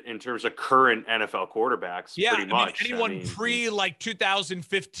current NFL quarterbacks, pretty much. Anyone pre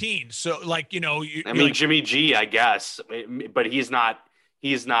 2015. So Jimmy G, I guess, but he's not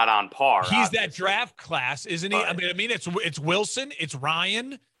on par. He's obviously that draft class, isn't he? But, I mean, it's Wilson, it's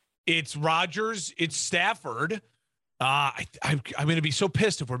Ryan, it's Rodgers, it's Stafford. I'm going to be so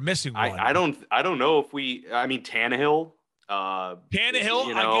pissed if we're missing one. I don't know if Tannehill.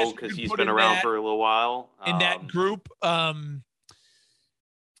 Tannehill, because he's been around for a little while in that group. But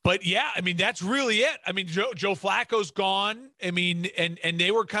yeah, that's really it. Joe Flacco's gone. And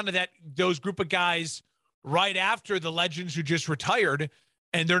they were kind of those group of guys right after the legends who just retired,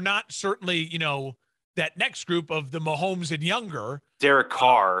 and they're not certainly that next group of the Mahomes and younger. Derek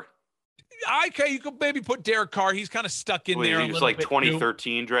Carr. Okay, you could maybe put Derek Carr. He's kind of stuck in there. He was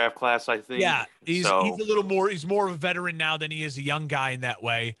 2013 draft class, I think. Yeah, he's a little more. He's more of a veteran now than he is a young guy in that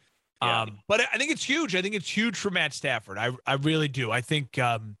way. Yeah. But I think it's huge. I think it's huge for Matt Stafford. I really do. I think,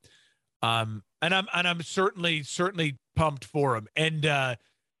 and I'm certainly pumped for him. And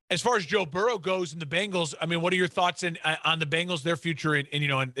as far as Joe Burrow goes and the Bengals, what are your thoughts on the Bengals, their future,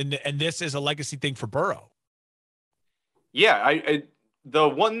 and this is a legacy thing for Burrow? Yeah, the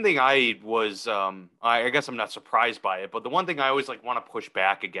one thing I was, I guess I'm not surprised by it, but the one thing I always want to push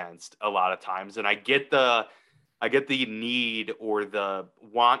back against a lot of times, and I get the need or the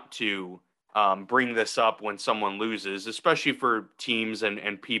want to bring this up when someone loses, especially for teams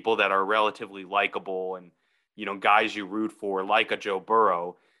and people that are relatively likable and, guys you root for, like a Joe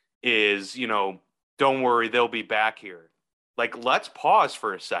Burrow, is, don't worry, they'll be back here. Let's pause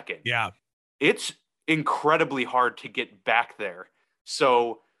for a second. Yeah. It's incredibly hard to get back there.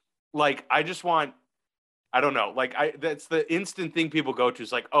 So, I just want, I don't know, that's the instant thing people go to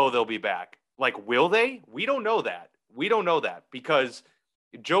is oh, they'll be back. Will they? We don't know that. Because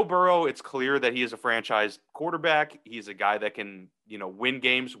Joe Burrow, it's clear that he is a franchise quarterback. He's a guy that can, win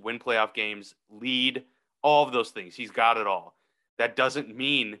games, win playoff games, lead, all of those things. He's got it all. That doesn't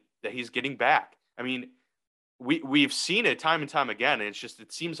mean that he's getting back. We've seen it time and time again. And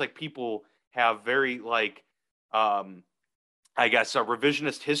it seems like people have very I guess, a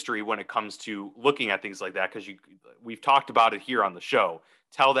revisionist history when it comes to looking at things like that, because we've talked about it here on the show.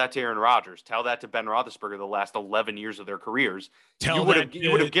 Tell that to Aaron Rodgers. Tell that to Ben Roethlisberger the last 11 years of their careers. You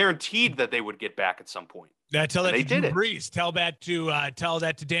would have guaranteed that they would get back at some point. Tell that to Drew Brees. Tell that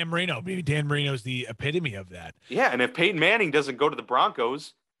to Dan Marino. Maybe Dan Marino is the epitome of that. Yeah, and if Peyton Manning doesn't go to the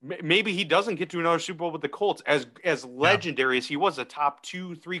Broncos, maybe he doesn't get to another Super Bowl with the Colts. As legendary as he was, a top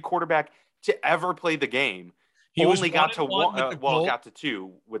 2-3 quarterback to ever play the game. He only got to one. Got to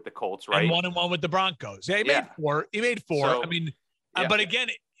 2 with the Colts, right? And 1-1 with the Broncos. Yeah, he made 4. He made 4. So, but again,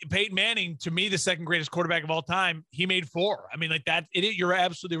 Peyton Manning, to me, the second greatest quarterback of all time, he made 4. That. You're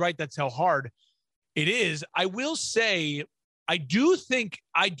absolutely right. That's how hard it is. I will say, I do think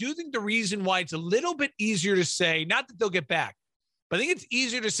the reason why it's a little bit easier to say, not that they'll get back, but I think it's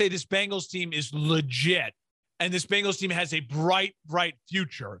easier to say this Bengals team is legit and this Bengals team has a bright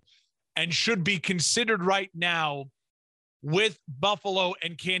future. and should be considered right now with Buffalo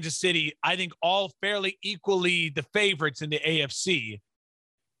and Kansas City, I think all fairly equally the favorites in the AFC,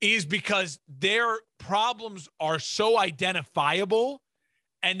 is because their problems are so identifiable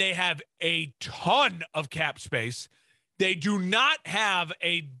and they have a ton of cap space. They do not have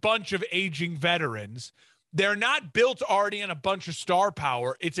a bunch of aging veterans. They're not built already on a bunch of star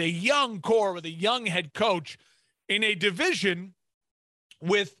power. It's a young core with a young head coach in a division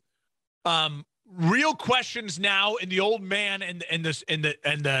with real questions now in the old man and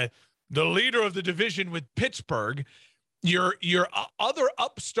the leader of the division with Pittsburgh. Your other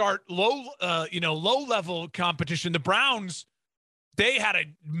upstart low level competition, the Browns, they had a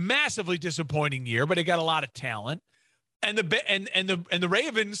massively disappointing year, but they got a lot of talent. And the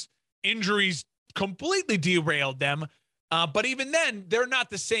Ravens, injuries completely derailed them. But even then, they're not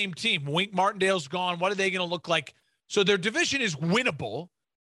the same team. Wink Martindale's gone. What are they going to look like? So their division is winnable,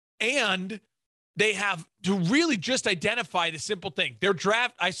 and they have to really just identify the simple thing. Their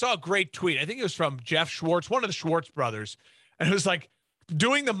draft, I saw a great tweet. I think it was from Jeff Schwartz, one of the Schwartz brothers. And it was like,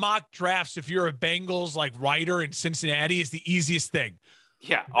 doing the mock drafts, if you're a Bengals like writer in Cincinnati, is the easiest thing.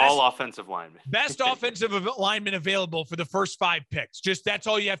 Yeah, all offensive linemen. Best offensive lineman available for the first 5 picks. Just that's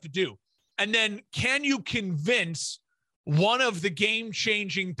all you have to do. And then can you convince one of the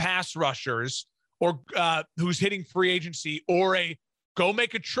game-changing pass rushers or who's hitting free agency or go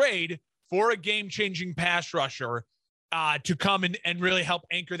make a trade for a game-changing pass rusher to come and really help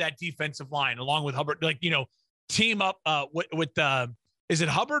anchor that defensive line along with Hubbard, team up with is it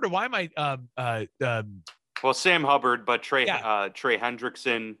Hubbard or why am I well, Sam Hubbard, but Trey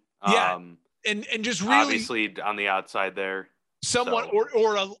Hendrickson. And just really obviously on the outside there. Someone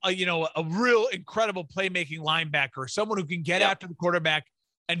or a real incredible playmaking linebacker, someone who can get after the quarterback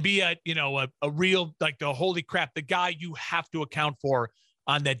and be a real, like, the holy crap, the guy you have to account for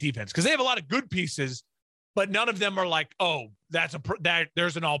on that defense. Because they have a lot of good pieces, but none of them are like, oh, there's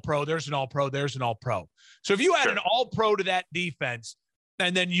an all-pro, there's an all-pro, there's an all-pro. So if you add an all-pro to that defense,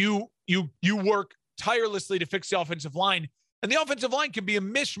 and then you work tirelessly to fix the offensive line, and the offensive line can be a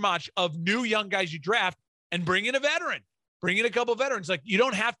mishmash of new young guys you draft and bring in a veteran. Bring in a couple of veterans. Like, you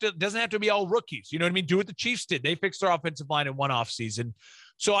don't have to, it doesn't have to be all rookies. You know what I mean? Do what the Chiefs did. They fixed their offensive line in one offseason.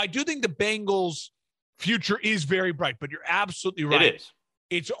 So I do think the Bengals' future is very bright, but you're absolutely right. It is.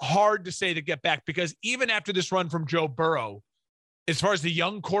 It's hard to say to get back, because even after this run from Joe Burrow, as far as the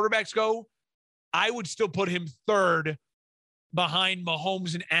young quarterbacks go, I would still put him third behind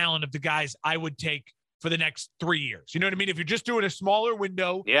Mahomes and Allen of the guys I would take for the next 3 years. You know what I mean? If you're just doing a smaller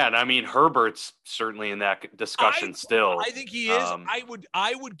window. Yeah. And I mean, Herbert's certainly in that discussion still. I think he is.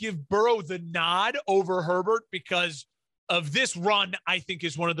 I would give Burrow the nod over Herbert because of this run. I think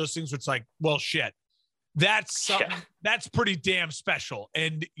is one of those things where it's like, well, shit, that's something that's pretty damn special.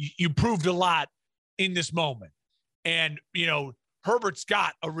 And you proved a lot in this moment. And, Herbert's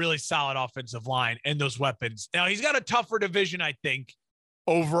got a really solid offensive line and those weapons. Now he's got a tougher division, I think,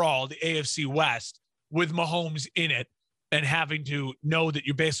 overall, the AFC West, with Mahomes in it and having to know that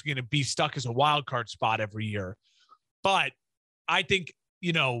you're basically going to be stuck as a wild card spot every year. But I think,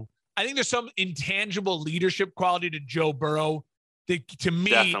 there's some intangible leadership quality to Joe Burrow that, to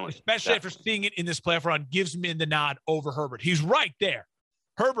me, especially after seeing it in this playoff run, gives me the nod over Herbert. He's right there.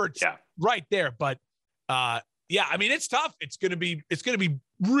 Herbert's right there. But it's tough. It's going to be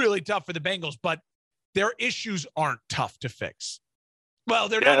really tough for the Bengals, but their issues aren't tough to fix. Well,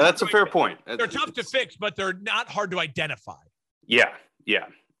 they're not. That's a fair point. They're tough to fix, but they're not hard to identify. Yeah.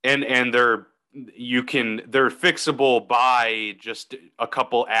 And they're fixable by just a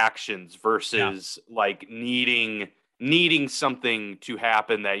couple actions versus like needing something to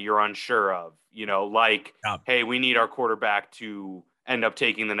happen that you're unsure of, hey, we need our quarterback to end up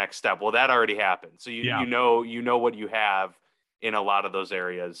taking the next step. Well, that already happened. So you know what you have in a lot of those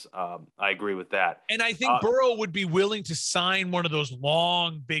areas. I agree with that. And I think Burrow would be willing to sign one of those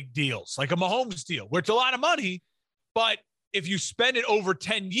long, big deals, like a Mahomes deal, where it's a lot of money, but if you spend it over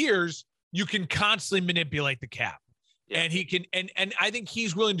 10 years, you can constantly manipulate the cap. Yeah. And he can, and I think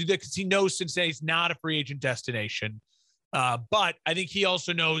he's willing to do that because he knows Cincinnati's not a free agent destination. But I think he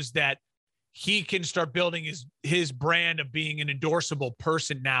also knows that he can start building his brand of being an endorsable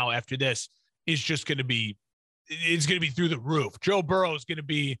person now after this is just going to be, it's going to be through the roof. Joe Burrow is going to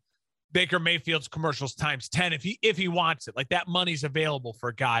be Baker Mayfield's commercials times 10 if he wants it. Like, that money's available for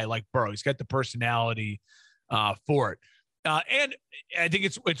a guy like Burrow. He's got the personality for it. And I think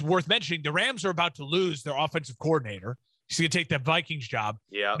it's worth mentioning the Rams are about to lose their offensive coordinator. He's going to take that Vikings job.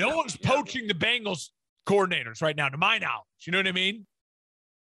 Yeah. No one's poaching the Bengals coordinators right now, to my knowledge. You know what I mean?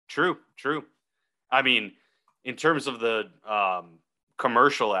 True. I mean, in terms of the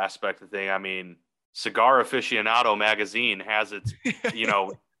commercial aspect of the thing, I mean, Cigar Aficionado magazine has its,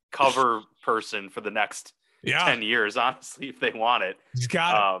 cover person for the next 10 years, honestly, if they want it. He's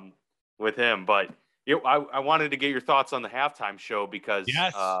got it. With him. But I wanted to get your thoughts on the halftime show because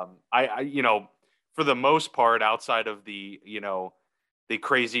I for the most part, outside of the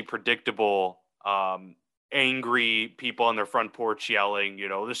crazy predictable angry people on their front porch yelling,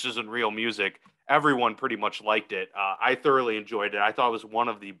 this isn't real music, everyone pretty much liked it. I thoroughly enjoyed it. I thought it was one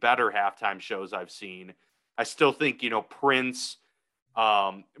of the better halftime shows I've seen. I still think, Prince,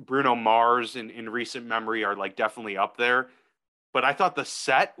 Bruno Mars in recent memory are like definitely up there. But I thought the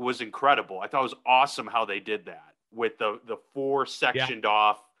set was incredible. I thought it was awesome how they did that with the 4 sectioned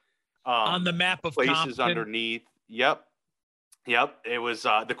off on the map of places Compton. Underneath. Yep. It was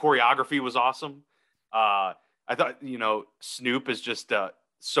the choreography was awesome. I thought Snoop is just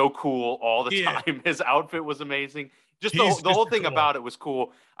so cool all the time. His outfit was amazing. Just the whole thing about it was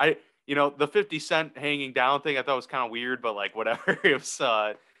cool. The 50 Cent hanging down thing I thought was kind of weird, but like whatever. It was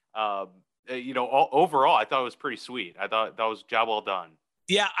overall, I thought it was pretty sweet. I thought that was job well done.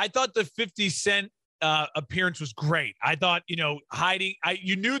 Yeah, I thought the 50 Cent appearance was great. I thought, hiding,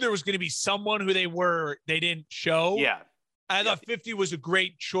 you knew there was going to be someone who they didn't show. Yeah. I thought 50 was a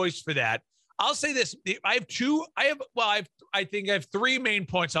great choice for that. I'll say this. I think I have 3 main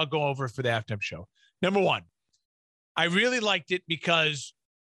points I'll go over for the halftime show. Number 1, I really liked it because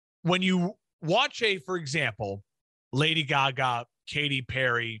when you watch for example, Lady Gaga, Katy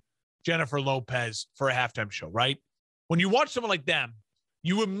Perry, Jennifer Lopez for a halftime show, right? When you watch someone like them,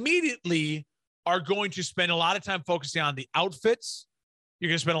 you immediately are going to spend a lot of time focusing on the outfits. You're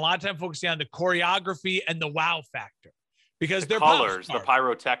going to spend a lot of time focusing on the choreography and the wow factor because they're colors, the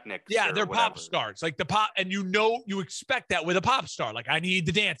pyrotechnics. Yeah, they're pop stars. Like and you expect that with a pop star. Like I need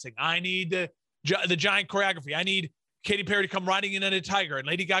the dancing, I need the giant choreography, I need Katy Perry to come riding in on a tiger and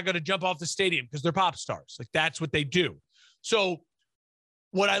Lady Gaga to jump off the stadium because they're pop stars. Like that's what they do. So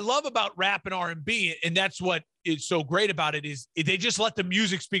what I love about rap and R&B, and that's what is so great about it, is they just let the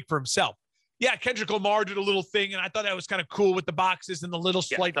music speak for himself. Yeah, Kendrick Lamar did a little thing, and I thought that was kind of cool with the boxes and the little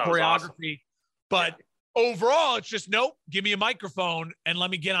slight choreography. Awesome. But overall, it's just, nope, give me a microphone and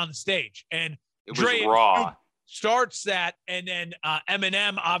let me get on the stage. And it was raw. Starts that, and then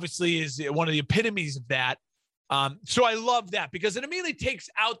Eminem obviously is one of the epitomes of that. So I love that because it immediately takes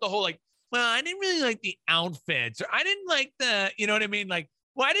out the whole, like, well, I didn't really like the outfits, or I didn't like the, you know what I mean? Like,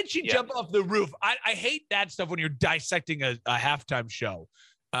 why did she jump off the roof? I hate that stuff when you're dissecting a halftime show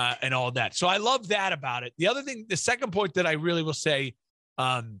and all that. So I love that about it. The other thing, the second point that I really will say,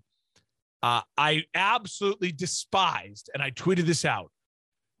 I absolutely despised, and I tweeted this out,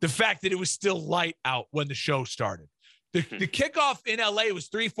 the fact that it was still light out when the show started. The kickoff in LA was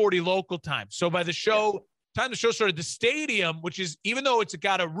 3:40 local time. So by the time the show started, the stadium, which is, even though it's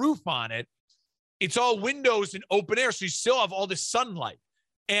got a roof on it, it's all windows and open air. So you still have all this sunlight.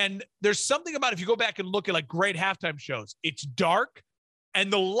 And there's something about, if you go back and look at like great halftime shows, it's dark,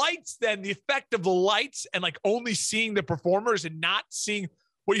 and the lights, then the effect of the lights and like only seeing the performers and not seeing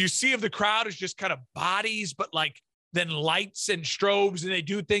what you see of the crowd is just kind of bodies, but like then lights and strobes, and they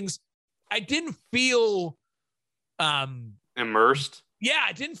do things. I didn't feel immersed. Yeah,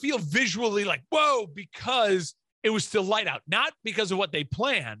 I didn't feel visually like, whoa, because it was still light out. Not because of what they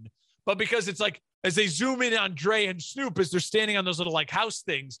planned, but because it's like, as they zoom in on Dre and Snoop, as they're standing on those little like house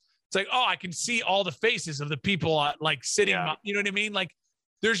things, it's like, oh, I can see all the faces of the people like sitting, you know what I mean? Like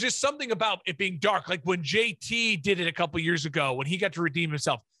there's just something about it being dark. Like when JT did it a couple years ago, when he got to redeem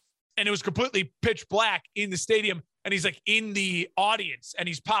himself, and it was completely pitch black in the stadium, and he's like in the audience and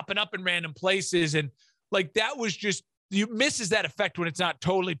he's popping up in random places. And like, that was just, you misses that effect when it's not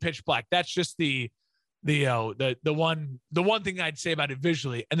totally pitch black. That's just the one thing I'd say about it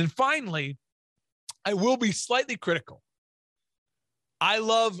visually. And then finally, I will be slightly critical. I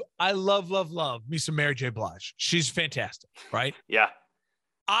love me some Mary J. Blige. She's fantastic, right? Yeah.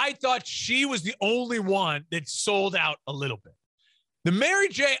 I thought she was the only one that sold out a little bit. The Mary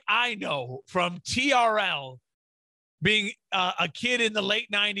J. I know from TRL, being a kid in the late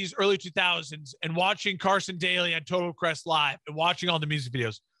 90s, early 2000s, and watching Carson Daly on Total Crest Live and watching all the music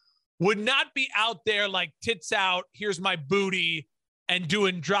videos, would not be out there like tits out, here's my booty, and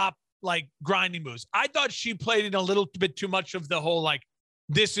doing drop like grinding moves. I thought she played in a little bit too much of the whole, like,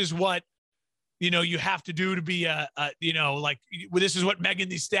 this is what, you have to do to be this is what Megan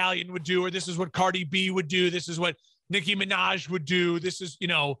Thee Stallion would do, or this is what Cardi B would do. This is what Nicki Minaj would do. This is,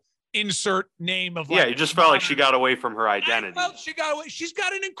 insert name of, you just felt like she got away from her identity. She got away. She's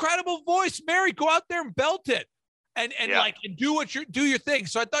got an incredible voice. Mary, go out there and belt it and do your thing.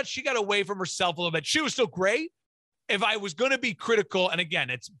 So I thought she got away from herself a little bit. She was still great, if I was going to be critical, and again,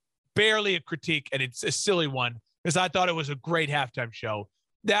 it's barely a critique and it's a silly one because I thought it was a great halftime show.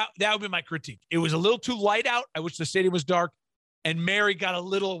 That would be my critique. It was a little too light out. I wish the stadium was dark, and Mary got a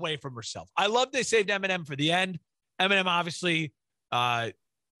little away from herself. I love they saved Eminem for the end. Eminem, obviously, I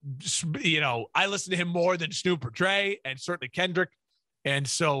listen to him more than Snoop or Dre, and certainly Kendrick. And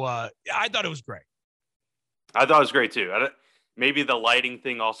so I thought it was great. I thought it was great too. Maybe the lighting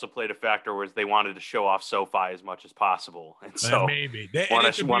thing also played a factor, whereas they wanted to show off SoFi as much as possible, and so maybe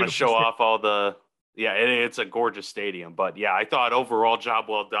want to show off all the. Yeah, it's a gorgeous stadium, but yeah, I thought overall job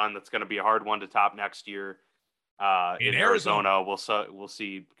well done. That's going to be a hard one to top next year. In Arizona, we'll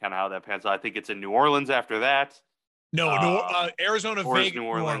see kind of how that pans out. I think it's in New Orleans after that. No, Arizona, Vegas, New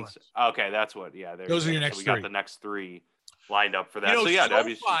Orleans. Okay, that's what. Yeah, those are your next three. We got the next three lined up for that. So yeah,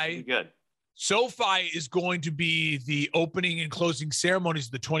 that'd be good. SoFi is going to be the opening and closing ceremonies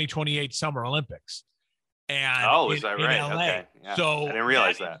of the 2028 Summer Olympics. And is that right? LA. Okay. Yeah. So I didn't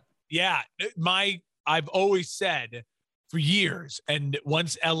realize that. Yeah, I've always said for years, and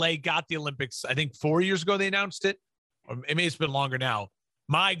once LA got the Olympics, I think 4 years ago they announced it, or maybe it's been longer now.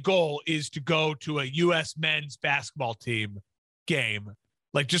 My goal is to go to a U.S. men's basketball team game,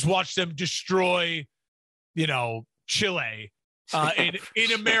 like just watch them destroy, Chile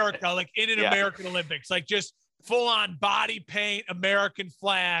in America, like in an American Olympics, like just full on body paint, American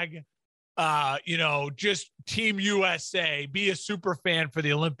flag, just Team USA, be a super fan for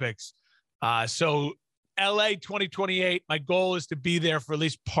the Olympics. So LA 2028, my goal is to be there for at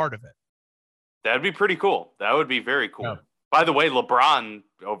least part of it. That'd be pretty cool. That would be very cool. Yeah. By the way, LeBron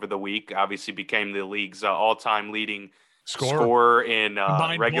over the week obviously became the league's all-time leading scorer in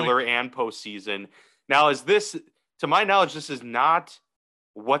regular and postseason. Now, is this, to my knowledge, this is not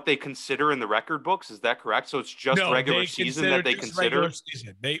what they consider in the record books. Is that correct? So it's just regular season that they consider?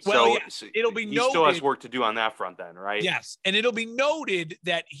 It'll be noted. He still has work to do on that front then, right? Yes, and it'll be noted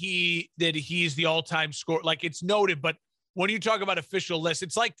that he's the all-time scorer. Like, it's noted, but when you talk about official lists,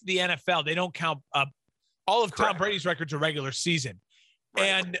 it's like the NFL. They don't count all of Tom Brady's records are regular season.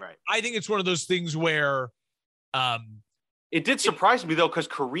 Right. I think it's one of those things where it did surprise me, though, because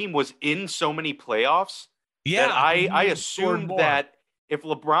Kareem was in so many playoffs. Yeah, that I assumed that if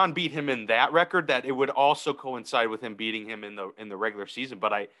LeBron beat him in that record, that it would also coincide with him beating him in the regular season.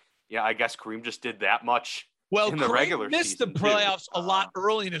 But I guess Kareem just did that much in the regular season. Missed the playoffs a lot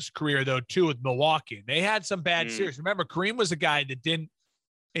early in his career, though, too, with Milwaukee. They had some bad series. Remember, Kareem was a guy that didn't,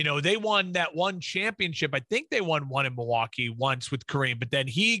 they won that one championship. I think they won one in Milwaukee once with Kareem, but then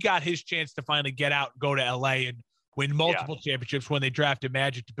he got his chance to finally get out and go to LA and win multiple championships when they drafted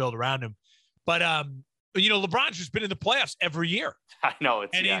Magic to build around him. But, LeBron's just been in the playoffs every year. I know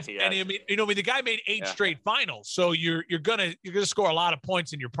it's the guy made 8 straight finals. So you're gonna score a lot of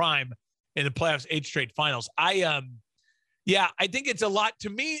points in your prime in the playoffs, 8 straight finals. I think it's a lot. To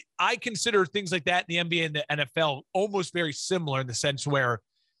me, I consider things like that in the NBA and the NFL almost very similar in the sense where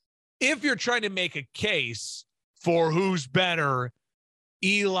if you're trying to make a case for who's better,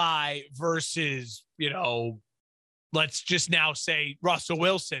 Eli versus, let's just now say Russell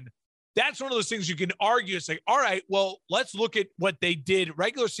Wilson, that's one of those things you can argue. It's like, all right, well, let's look at what they did.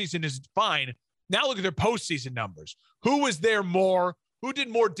 Regular season is fine. Now look at their postseason numbers. Who was there more? Who did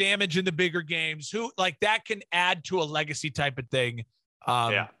more damage in the bigger games? Who, like, that can add to a legacy type of thing.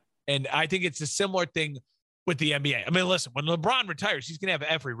 And I think it's a similar thing with the NBA. I mean, listen, when LeBron retires, he's going to have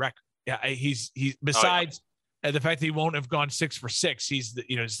every record. Yeah, he's besides the fact that he won't have gone 6 for 6. He's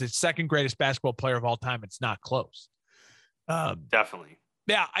he's the second greatest basketball player of all time. It's not close. Definitely.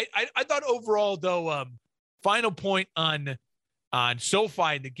 Yeah, I thought overall, though, final point on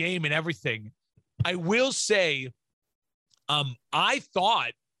SoFi, the game and everything, I will say I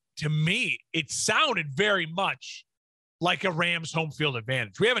thought, to me, it sounded very much like a Rams home field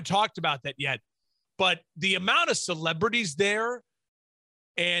advantage. We haven't talked about that yet, but the amount of celebrities there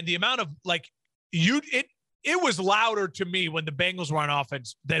and the amount of, it was louder to me when the Bengals were on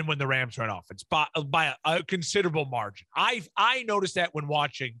offense than when the Rams were on offense by a considerable margin. I noticed that when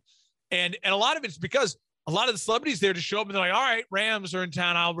watching, and a lot of it's because a lot of the celebrities there to show up and they're like, all right, Rams are in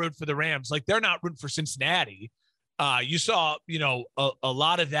town, I'll root for the Rams. Like, they're not rooting for Cincinnati. You saw, a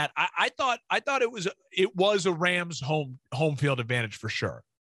lot of that. I thought it was a Rams home field advantage for sure.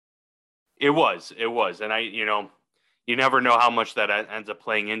 It was. And you never know how much that ends up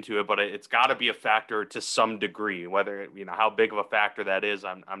playing into it, but it's got to be a factor to some degree. Whether how big of a factor that is,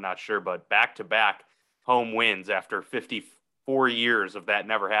 I'm not sure. But back-to-back home wins after 54 years of that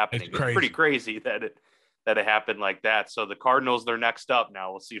never happening. It's pretty crazy that it happened like that. So the Cardinals, they're next up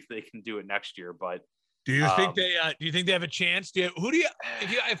now. We'll see if they can do it next year. But do you think they have a chance?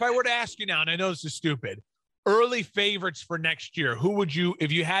 If I were to ask you now, and I know this is stupid, early favorites for next year, who would you,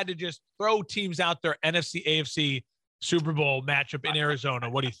 if you had to just throw teams out there, NFC, AFC Super Bowl matchup in Arizona,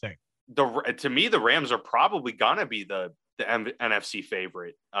 what do you think? To me, the Rams are probably gonna be the NFC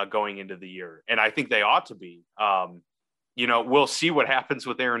favorite going into the year, and I think they ought to be. We'll see what happens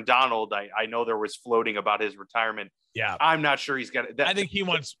with Aaron Donald. I know there was floating about his retirement. Yeah, I'm not sure he's gonna. I think he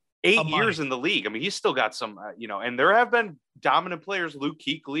wants 8 years in the league. I mean, he's still got some, and there have been dominant players, Luke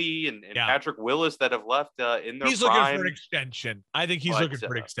Kuechly and Patrick Willis, that have left in their He's prime. looking for an extension. I think he's looking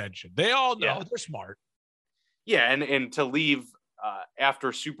for an extension. They all know they're smart. Yeah, and to leave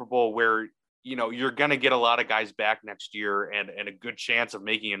after Super Bowl where, you're going to get a lot of guys back next year and a good chance of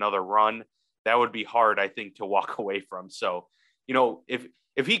making another run, that would be hard, I think, to walk away from. So,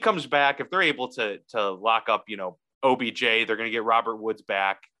 if he comes back, if they're able to lock up, OBJ, they're going to get Robert Woods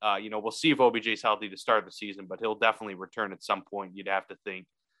back. We'll see if OBJ is healthy to start the season, but he'll definitely return at some point, you'd have to think.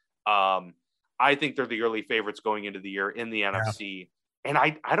 I think they're the early favorites going into the year in the NFC. And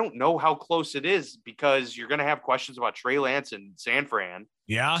I don't know how close it is because you're going to have questions about Trey Lance and San Fran.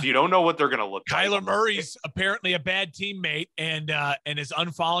 Yeah. So you don't know what they're going to look like. Kyler Murray's apparently a bad teammate and is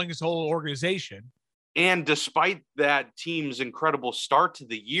unfollowing his whole organization. And despite that team's incredible start to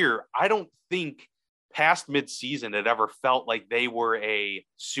the year, I don't think past midseason it ever felt like they were a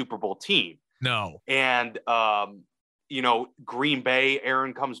Super Bowl team. No. And, Green Bay,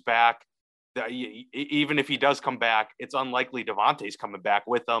 Aaron comes back. Even if he does come back, it's unlikely Devontae's coming back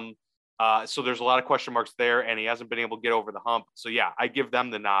with them. So there's a lot of question marks there, and he hasn't been able to get over the hump. So, yeah, I give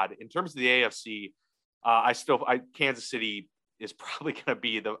them the nod. In terms of the AFC, Kansas City is probably going to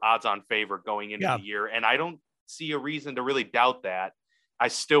be the odds-on favorite going into the year, and I don't see a reason to really doubt that. I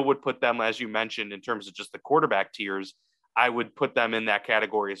still would put them, as you mentioned, in terms of just the quarterback tiers, I would put them in that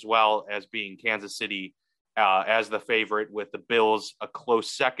category as well as being Kansas City as the favorite, with the Bills a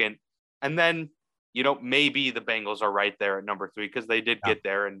close second. And then, maybe the Bengals are right there at number 3 because they did get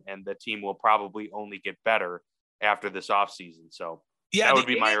there, and the team will probably only get better after this offseason. So that would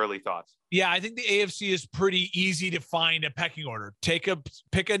be my early thoughts. Yeah, I think the AFC is pretty easy to find a pecking order. Pick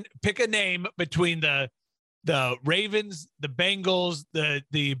a name between the Ravens, the Bengals,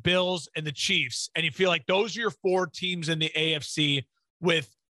 the Bills, and the Chiefs, and you feel like those are your 4 teams in the AFC. With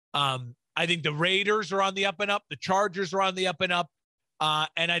I think the Raiders are on the up and up, the Chargers are on the up and up.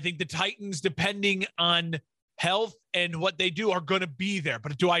 And I think the Titans, depending on health and what they do, are going to be there.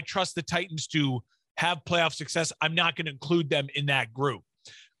 But do I trust the Titans to have playoff success? I'm not going to include them in that group.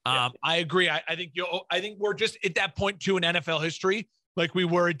 I agree. I think we're just at that point too in NFL history, like we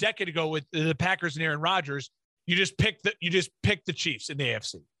were a decade ago with the Packers and Aaron Rodgers. You just pick the Chiefs in the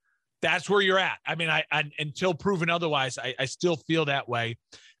AFC. That's where you're at. I mean, I until proven otherwise, I still feel that way.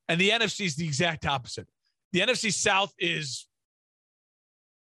 And the NFC is the exact opposite. The NFC South is,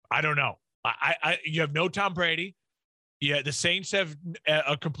 I don't know. You have no Tom Brady. Yeah, the Saints have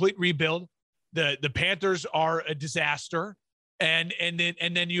a complete rebuild. The Panthers are a disaster, and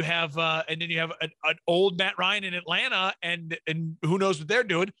then you have an old Matt Ryan in Atlanta, and who knows what they're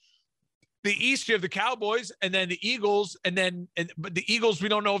doing. The East, you have the Cowboys, and then the Eagles, but the Eagles, we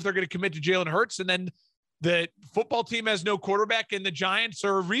don't know if they're going to commit to Jalen Hurts, and then the football team has no quarterback, and the Giants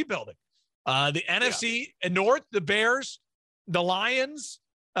are rebuilding. The NFC North, the Bears, the Lions.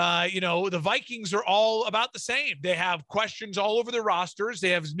 The Vikings are all about the same. They have questions all over their rosters. They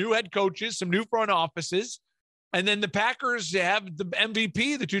have new head coaches, some new front offices. And then the Packers have the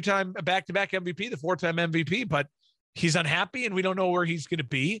MVP, the 2-time back-to-back MVP, the 4-time MVP, but he's unhappy and we don't know where he's going to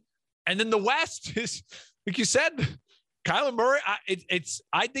be. And then the West is, like you said, Kyler Murray.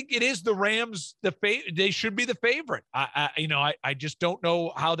 I think it is the Rams. They should be the favorite. I just don't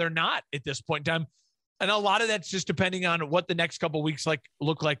know how they're not at this point in time. And a lot of that's just depending on what the next couple of weeks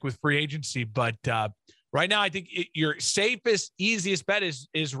look like with free agency. But right now, I think your safest, easiest bet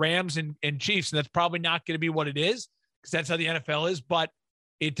is Rams and Chiefs, and that's probably not going to be what it is because that's how the NFL is. But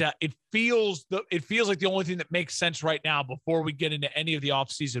it feels like the only thing that makes sense right now before we get into any of the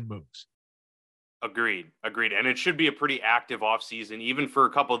offseason moves. Agreed. And it should be a pretty active offseason, even for a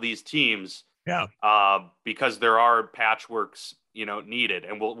couple of these teams. Yeah. Because there are patchworks, needed,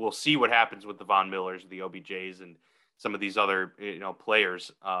 and we'll see what happens with the Von Millers, the OBJs, and some of these other,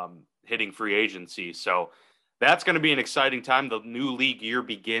 players hitting free agency. So that's going to be an exciting time. The new league year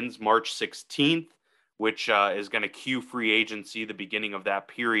begins March 16th, which is going to cue free agency, the beginning of that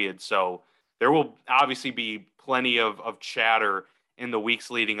period. So there will obviously be plenty of chatter in the weeks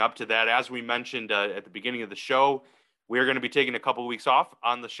leading up to that. As we mentioned at the beginning of the show, we're going to be taking a couple of weeks off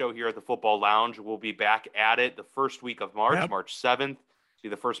on the show here at the Football Lounge. We'll be back at it the first week of March, March 7th, see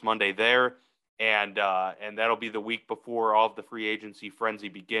the first Monday there. And that'll be the week before all of the free agency frenzy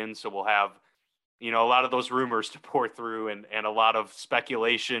begins. So we'll have a lot of those rumors to pour through and a lot of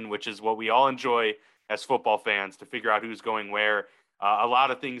speculation, which is what we all enjoy as football fans, to figure out who's going where. A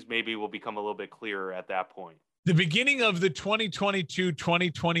lot of things maybe will become a little bit clearer at that point. The beginning of the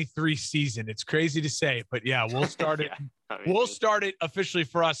 2022-2023 season. It's crazy to say, but yeah, we'll start it. We'll start it officially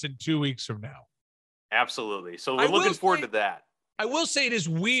for us in 2 weeks from now. Absolutely. So we're looking forward to that. I will say it is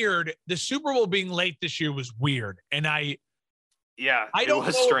weird. The Super Bowl being late this year was weird. And it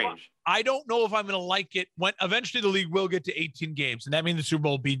was strange. I don't know if I'm going to like it when eventually the league will get to 18 games. And that means the Super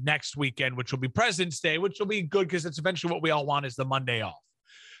Bowl will be next weekend, which will be President's Day, which will be good because it's eventually what we all want is the Monday off.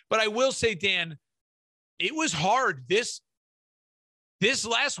 But I will say, Dan, it was hard. This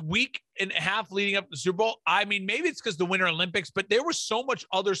last week and a half leading up to the Super Bowl, I mean, maybe it's because the Winter Olympics, but there was so much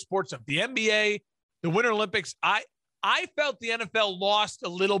other sports of the NBA, the Winter Olympics. I felt the NFL lost a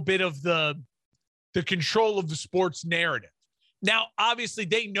little bit of the control of the sports narrative. Now, obviously,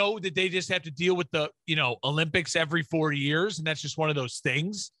 they know that they just have to deal with the, Olympics every 4 years, and that's just one of those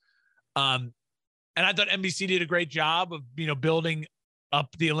things. And I thought NBC did a great job of, building up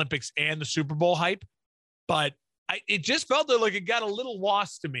the Olympics and the Super Bowl hype. But it just felt like it got a little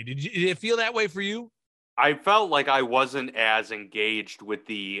lost to me. Did it feel that way for you? I felt like I wasn't as engaged with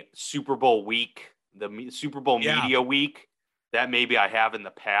the Super Bowl week, the Super Bowl media week that maybe I have in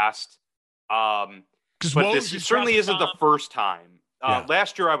the past. But this certainly isn't the first time.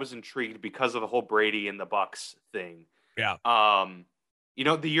 Last year I was intrigued because of the whole Brady and the Bucks thing. Yeah.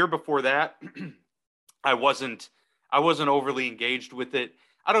 The year before that, I wasn't overly engaged with it.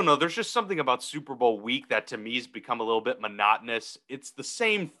 I don't know. There's just something about Super Bowl week that to me has become a little bit monotonous. It's the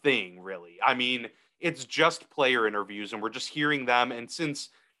same thing, really. I mean, it's just player interviews and we're just hearing them. And since,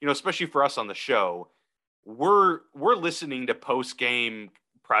 especially for us on the show, we're listening to post-game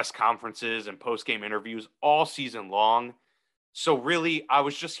press conferences and post-game interviews all season long. So really, I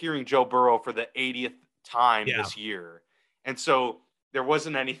was just hearing Joe Burrow for the 80th time this year. And so there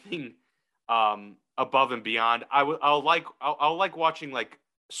wasn't anything above and beyond. I'll like watching like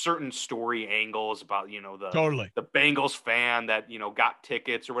certain story angles about, the Bengals fan that, got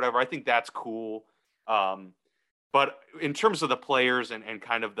tickets or whatever. I think that's cool. But in terms of the players and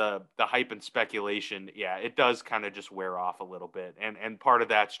kind of the hype and speculation, it does kind of just wear off a little bit. And part of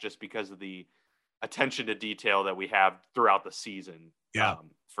that's just because of the attention to detail that we have throughout the season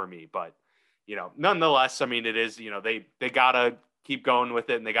for me. But, nonetheless, I mean, it is, they got to keep going with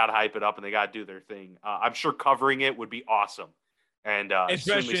it and they got to hype it up and they got to do their thing. I'm sure covering it would be awesome. And it's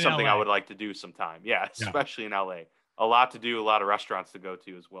certainly something I would like to do sometime. Yeah, especially in LA. A lot to do, a lot of restaurants to go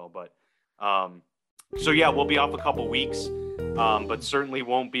to as well. But so, we'll be off a couple weeks, but certainly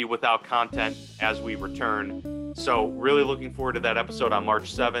won't be without content as we return. So really looking forward to that episode on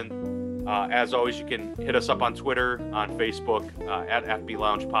March 7th. As always, you can hit us up on Twitter, on Facebook, at FB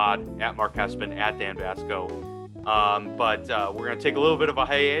Lounge Pod, at Mark Hespin, at Dan Vasco. But we're going to take a little bit of a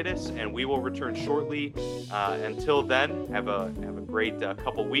hiatus, and we will return shortly. Until then, have a great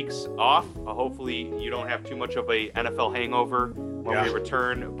couple weeks off. Hopefully, you don't have too much of a NFL hangover when we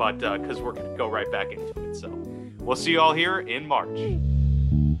return, but because we're going to go right back into it. So we'll see you all here in March.